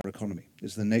mix of our economy.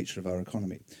 It's the nature of our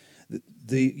economy.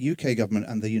 The UK government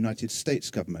and the United States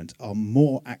government are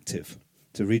more active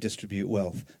to redistribute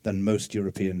wealth than most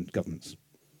European governments.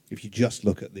 if you just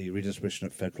look at the redistribution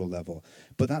at federal level.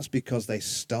 But that's because they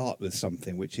start with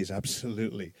something which is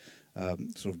absolutely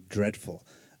sort of dreadful.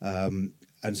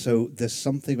 And so there's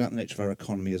something about the nature of our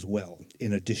economy as well,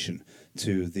 in addition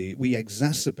to we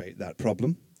exacerbate that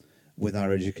problem with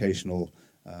our educational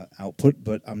output,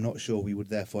 but I'm not sure we would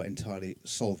therefore entirely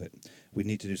solve it. We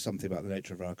need to do something about the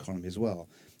nature of our economy as well.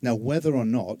 Now, whether or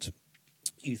not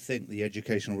you think the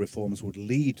educational reforms would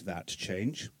lead that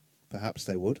change, perhaps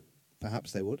they would,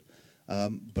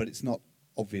 but it's not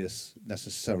obvious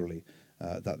necessarily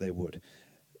that they would.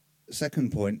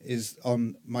 Second point is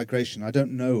on migration. I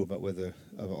don't know about whether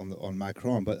on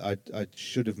Macron, but I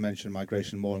should have mentioned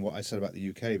migration more in what I said about the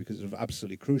UK, because it's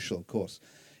absolutely crucial, of course,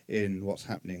 in what's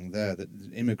happening there. That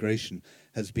immigration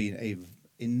has been an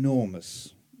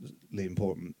enormously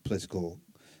important political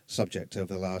subject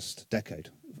over the last decade,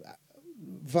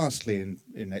 vastly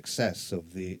in excess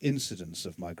of the incidence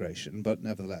of migration, but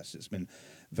nevertheless it's been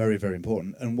very, very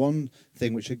important. And one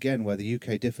thing which, again, where the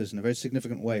UK differs in a very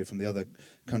significant way from the other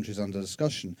countries under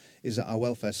discussion, is that our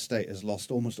welfare state has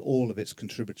lost almost all of its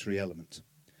contributory element.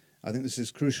 I think this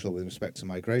is crucial with respect to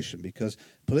migration, because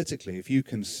politically, if you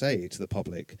can say to the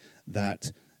public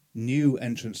that new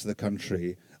entrants to the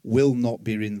country will not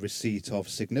be in receipt of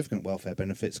significant welfare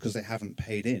benefits because they haven't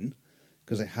paid in,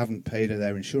 because they haven't paid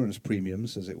their insurance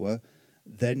premiums, as it were,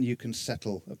 then you can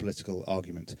settle a political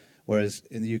argument. Whereas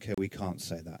in the UK, we can't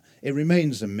say that. It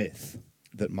remains a myth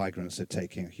that migrants are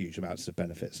taking huge amounts of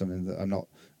benefits. I mean, I'm not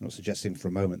suggesting for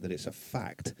a moment that it's a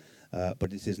fact,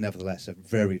 but it is nevertheless a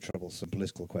very troublesome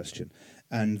political question.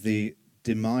 And the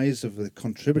demise of the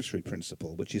contributory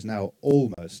principle, which is now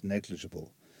almost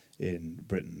negligible in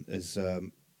Britain, is,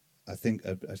 I think,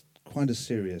 quite a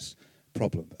serious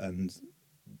problem. And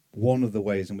one of the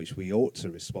ways in which we ought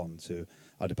to respond to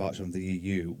our departure from the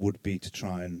EU would be to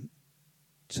try and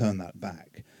turn that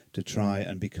back, to try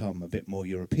and become a bit more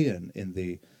European in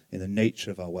the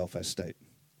nature of our welfare state.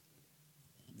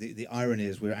 The irony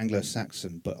is we're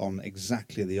Anglo-Saxon, but on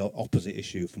exactly the opposite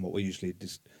issue from what we usually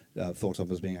thought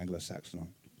of as being Anglo-Saxon on.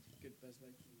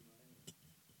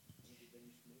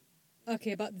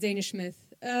 Okay, about the Danish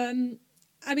myth.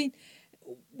 I mean,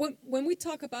 when we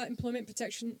talk about employment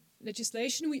protection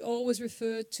legislation, we always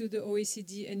refer to the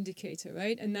OECD indicator,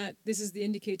 right? And that this is the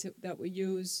indicator that we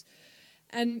use.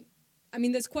 And I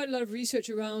mean, there's quite a lot of research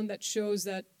around that shows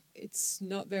that it's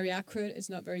not very accurate, it's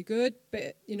not very good,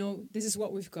 but you know, this is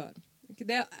what we've got. Okay,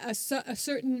 there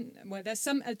are there's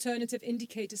some alternative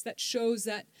indicators that shows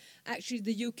that actually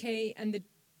the UK and the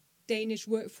Danish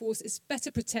workforce is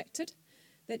better protected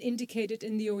than indicated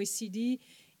in the OECD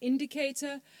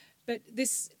indicator, but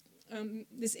this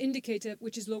indicator,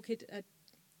 which is located at,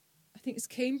 I think it's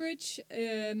Cambridge,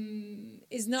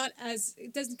 is not as,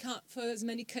 it doesn't count for as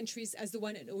many countries as the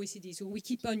one at OECD. So we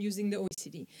keep on using the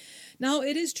OECD. Now,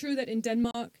 it is true that in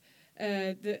Denmark,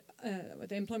 the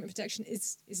employment protection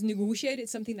is negotiated.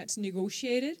 It's something that's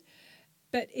negotiated,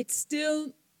 but it's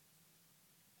still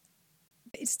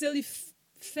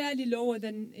fairly lower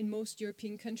than in most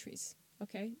European countries.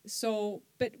 Okay, so,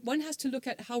 but one has to look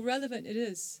at how relevant it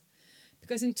is.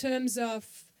 Because in terms of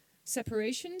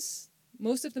separations,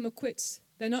 most of them are quits.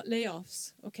 They're not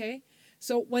layoffs, okay?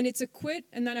 So when it's a quit,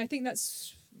 and then I think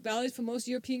that's valid for most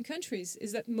European countries,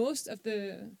 is that most of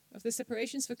the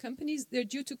separations for companies, they're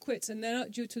due to quits and they're not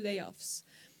due to layoffs.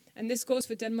 And this goes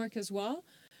for Denmark as well.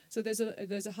 So there's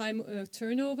a high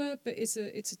turnover, but it's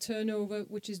a turnover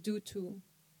which is due to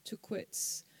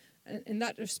quits. And in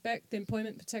that respect, the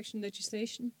employment protection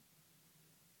legislation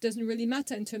doesn't really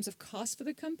matter in terms of cost for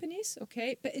the companies,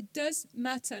 okay? But it does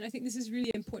matter, and I think this is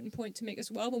really an important point to make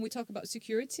as well when we talk about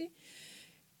security.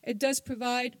 It does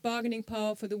provide bargaining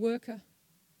power for the worker.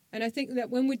 And I think that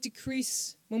when we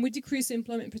decrease the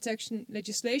employment protection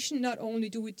legislation, not only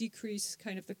do we decrease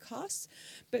kind of the costs,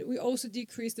 but we also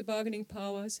decrease the bargaining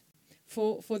powers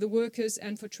for the workers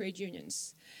and for trade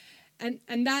unions.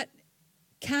 And that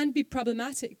can be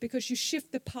problematic because you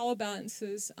shift the power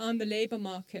balances on the labor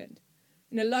market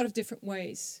in a lot of different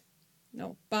ways.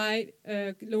 By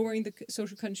lowering the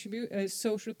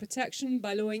social protection,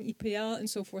 by lowering EPL and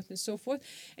so forth,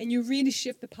 and you really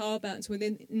shift the power balance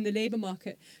in the labor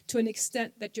market to an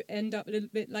extent that you end up a little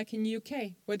bit like in the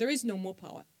UK, where there is no more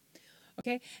power.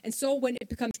 Okay, and so when it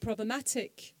becomes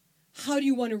problematic, how do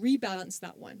you want to rebalance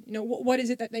that one? You know, what is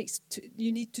it that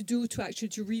you need to do to actually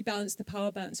to rebalance the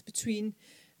power balance between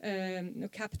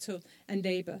capital and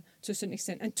labor to a certain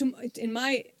extent? And to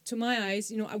my eyes,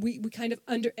 you know, we kind of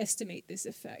underestimate this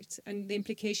effect and the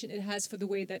implication it has for the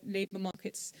way that labor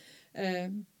markets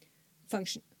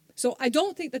function. So I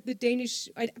don't think that the Danish,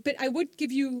 but I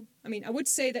would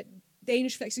say that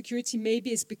Danish flexicurity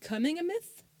maybe is becoming a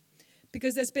myth.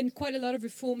 because there's been quite a lot of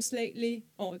reforms lately,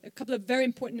 or a couple of very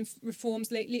important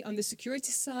reforms lately on the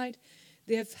security side.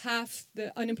 They have halved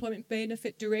the unemployment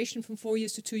benefit duration from 4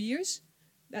 years to 2 years.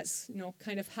 That's,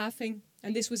 kind of halving.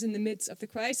 And this was in the midst of the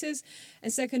crisis.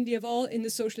 And secondly of all, in the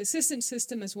social assistance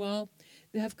system as well,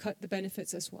 they have cut the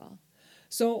benefits as well.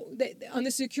 So on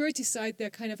the security side, they're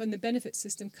kind of on the benefit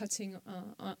system cutting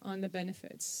on the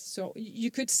benefits. So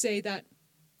you could say that,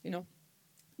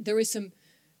 there is some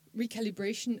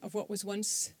recalibration of what was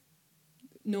once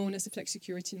known as the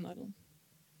flexicurity model.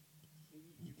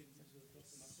 You can talk to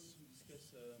Marco to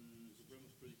discuss the problem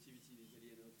of productivity in Italy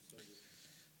and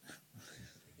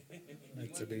how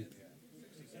to solve it.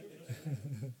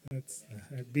 That's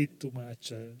a bit too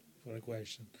much for a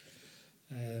question.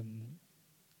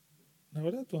 I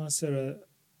would like to answer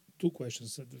two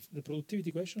questions, the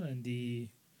productivity question and the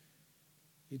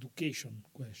education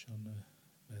question,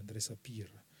 Andres Apir.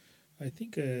 I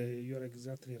think you are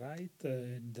exactly right,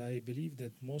 and I believe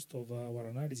that most of our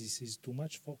analysis is too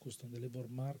much focused on the labor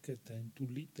market and too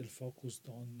little focused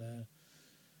on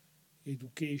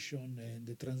education and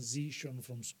the transition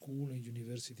from school and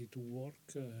university to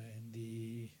work and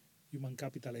the human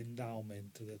capital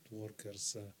endowment that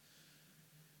workers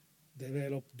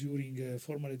develop during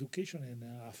formal education and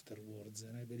afterwards.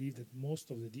 And I believe that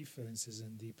most of the differences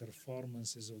and the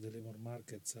performances of the labor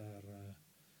markets are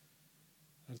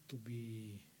to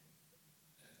be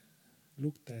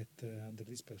looked at under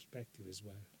this perspective as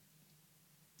well.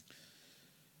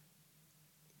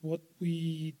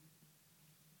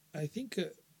 I think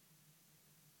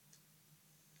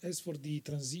as for the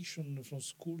transition from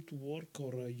school to work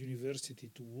or university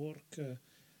to work,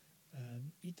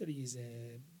 Italy is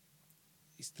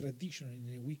traditionally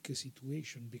in a weak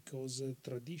situation because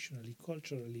traditionally,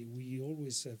 culturally, we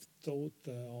always have thought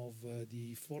of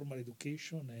the formal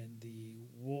education and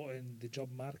the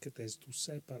job market as two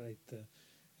separate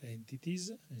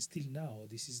entities, and still now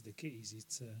this is the case.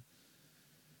 It's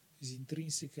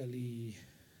intrinsically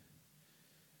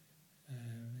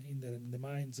in the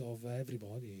minds of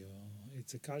everybody.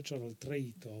 It's a cultural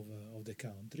trait of the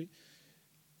country.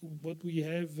 What we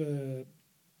have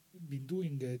been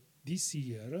doing this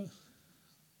year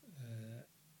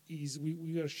is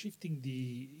we are shifting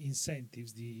the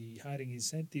incentives, the hiring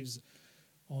incentives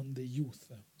on the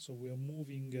youth. So we are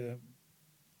moving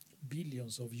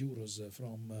billions of euros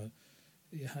from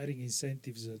hiring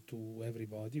incentives to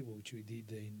everybody, which we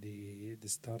did in the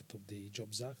start of the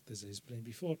Jobs Act, as I explained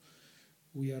before.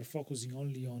 We are focusing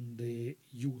only on the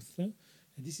youth, and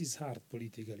this is hard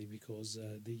politically because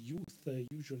the youth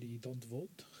usually don't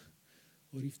vote,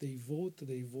 or if they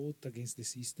vote against the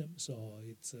system. So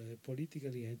it's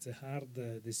politically it's a hard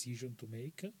decision to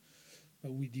make,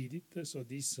 but we did it. So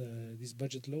this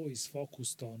budget law is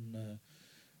focused on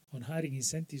hiring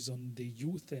incentives on the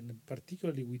youth, and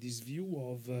particularly with this view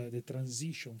of the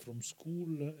transition from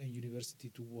school and university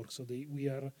to work. So we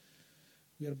are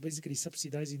basically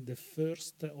subsidizing the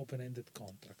first open-ended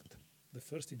contract. The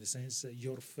first in the sense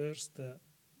your first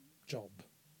job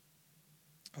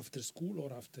after school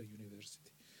or after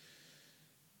university.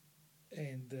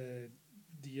 And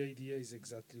the idea is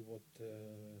exactly what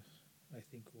I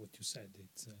think what you said.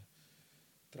 It's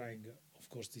trying, of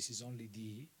course, this is only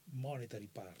the monetary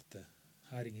part,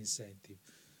 hiring incentive.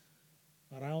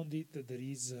 Around it, there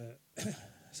is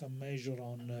some measure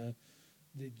on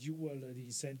the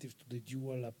incentive to the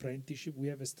dual apprenticeship. We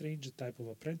have a strange type of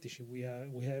apprenticeship. We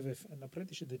have an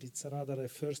apprenticeship that it's rather a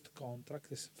first contract,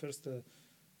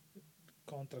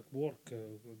 contract work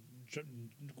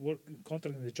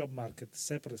contract in the job market,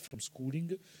 separate from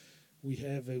schooling. We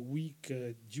have a weak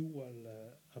dual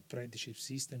apprenticeship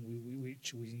system,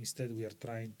 which instead we are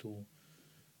trying to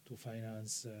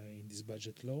finance in this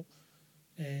budget law,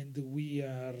 and we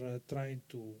are trying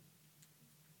to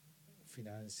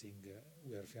financing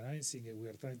and we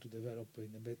are trying to develop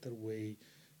in a better way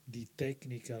the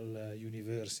technical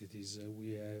universities.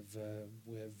 We have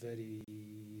very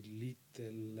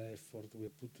little effort. We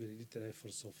have put very little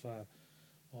effort so far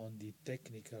on the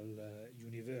technical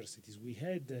universities. We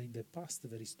had in the past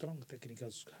very strong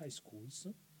technical high schools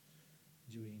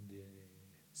during the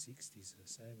 60s,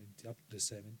 70s, up to the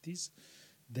 70s.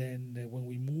 Then when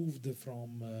we moved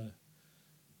from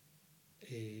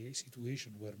a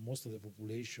situation where most of the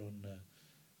population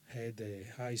had a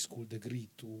high school degree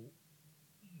to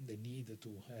the need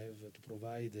to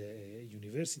provide a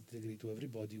university degree to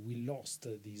everybody, we lost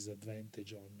this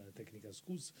advantage on technical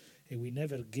schools, and we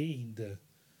never gained,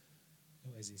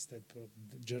 as instead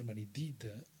Germany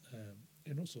did,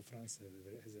 and also France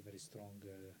has a very strong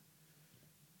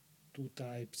two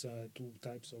types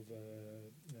of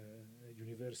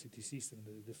university system: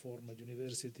 the formal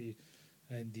university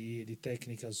and the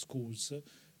technical schools.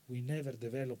 We never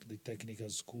developed the technical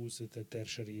schools at the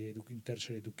in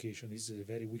tertiary education. This is a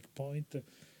very weak point,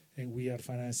 and we are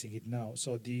financing it now.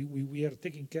 So we are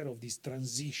taking care of this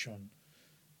transition,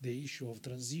 the issue of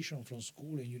transition from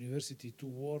school and university to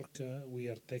work. We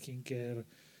are taking care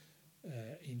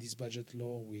in this budget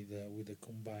law with a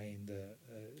combined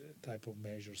type of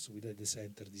measures with at the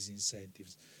center these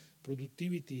incentives.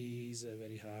 Productivity is a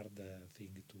very hard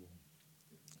thing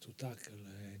to tackle,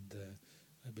 and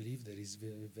I believe there is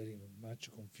very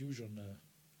much confusion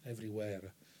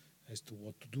everywhere as to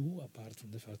what to do, apart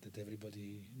from the fact that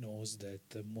everybody knows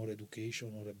that more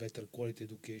education or a better quality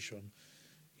education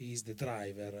is the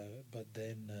driver, but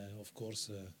then, of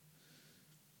course,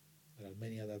 there are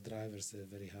many other drivers that are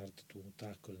very hard to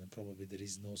tackle, and probably there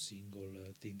is no single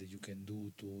thing that you can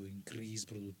do to increase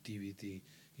productivity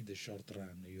in the short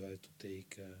run. You have to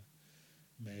take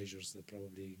measures that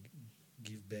probably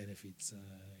give benefits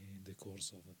in the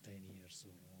course of 10 years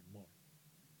or more.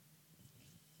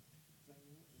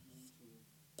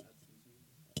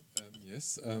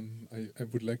 Yes, I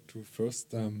would like to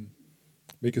first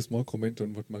make a small comment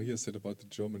on what Maria said about the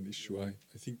German issue. I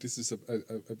think this is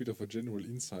a bit of a general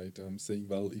insight, saying,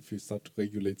 well, if we start to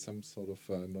regulate some sort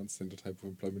of non-standard type of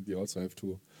employment, we also have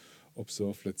to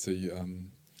observe, let's say,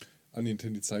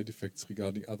 unintended side effects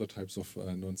regarding other types of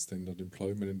non-standard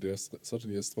employment. And there's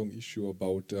certainly a strong issue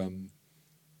about,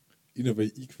 in a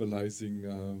way,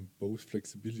 equalizing both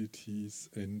flexibilities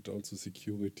and also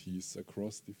securities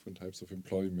across different types of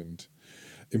employment.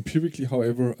 Empirically,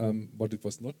 however, what it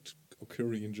was not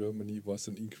occurring in Germany was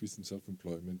an increase in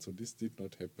self-employment. So this did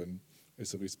not happen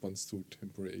as a response to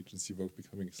temporary agency work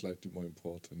becoming slightly more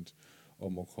important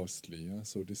or more costly. Yeah?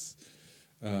 So this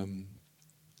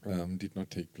did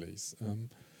not take place.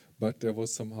 But there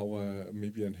was somehow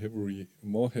maybe a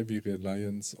more heavy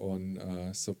reliance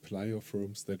on supplier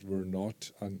firms that were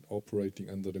not operating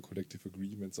under the collective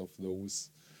agreements of those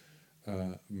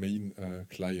main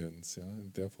clients, yeah,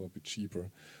 and therefore a bit cheaper.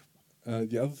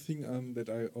 The other thing that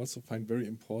I also find very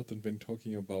important when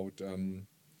talking about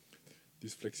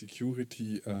this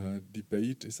flexicurity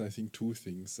debate is, I think, two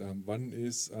things. One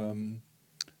is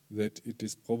that it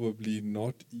is probably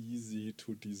not easy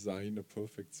to design a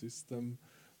perfect system,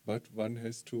 but one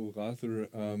has to rather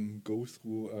go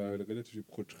through a relatively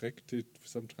protracted,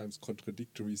 sometimes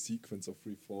contradictory sequence of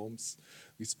reforms,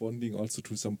 responding also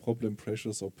to some problem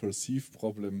pressures or perceived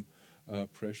problem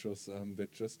pressures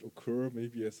that just occur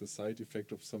maybe as a side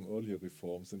effect of some earlier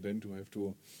reforms, and then to have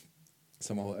to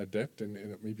somehow adapt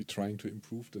and maybe trying to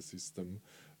improve the system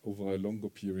over a longer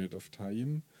period of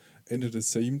time. And at the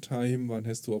same time, one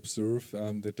has to observe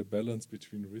that the balance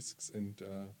between risks and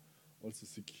also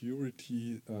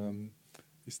security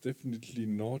is definitely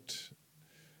not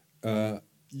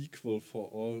equal for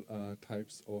all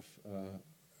types of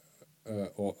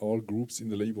or all groups in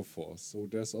the labor force. So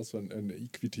there's also an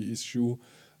equity issue.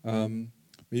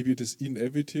 Maybe it is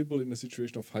inevitable in a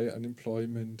situation of high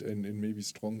unemployment and maybe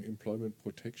strong employment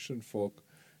protection for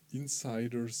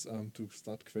insiders to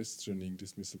start questioning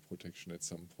dismissal protection at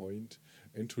some point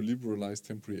and to liberalize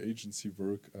temporary agency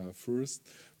work first.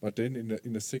 But then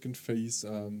in a second phase,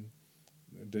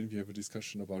 then we have a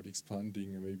discussion about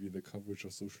expanding maybe the coverage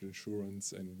of social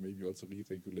insurance and maybe also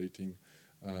re-regulating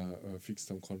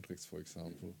fixed-term contracts, for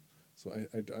example. So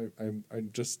I'm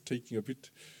just taking a bit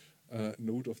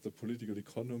note of the political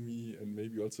economy and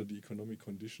maybe also the economic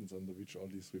conditions under which all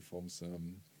these reforms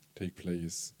take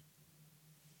place.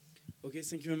 Okay,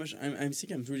 thank you very much. I'm sick.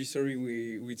 I'm really sorry.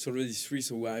 It's already 3,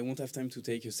 so I won't have time to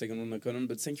take a second on the Conan.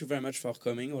 But thank you very much for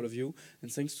coming, all of you,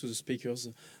 and thanks to the speakers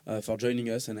for joining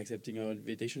us and accepting our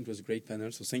invitation. It was a great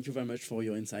panel. So thank you very much for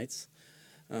your insights.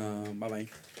 Bye bye.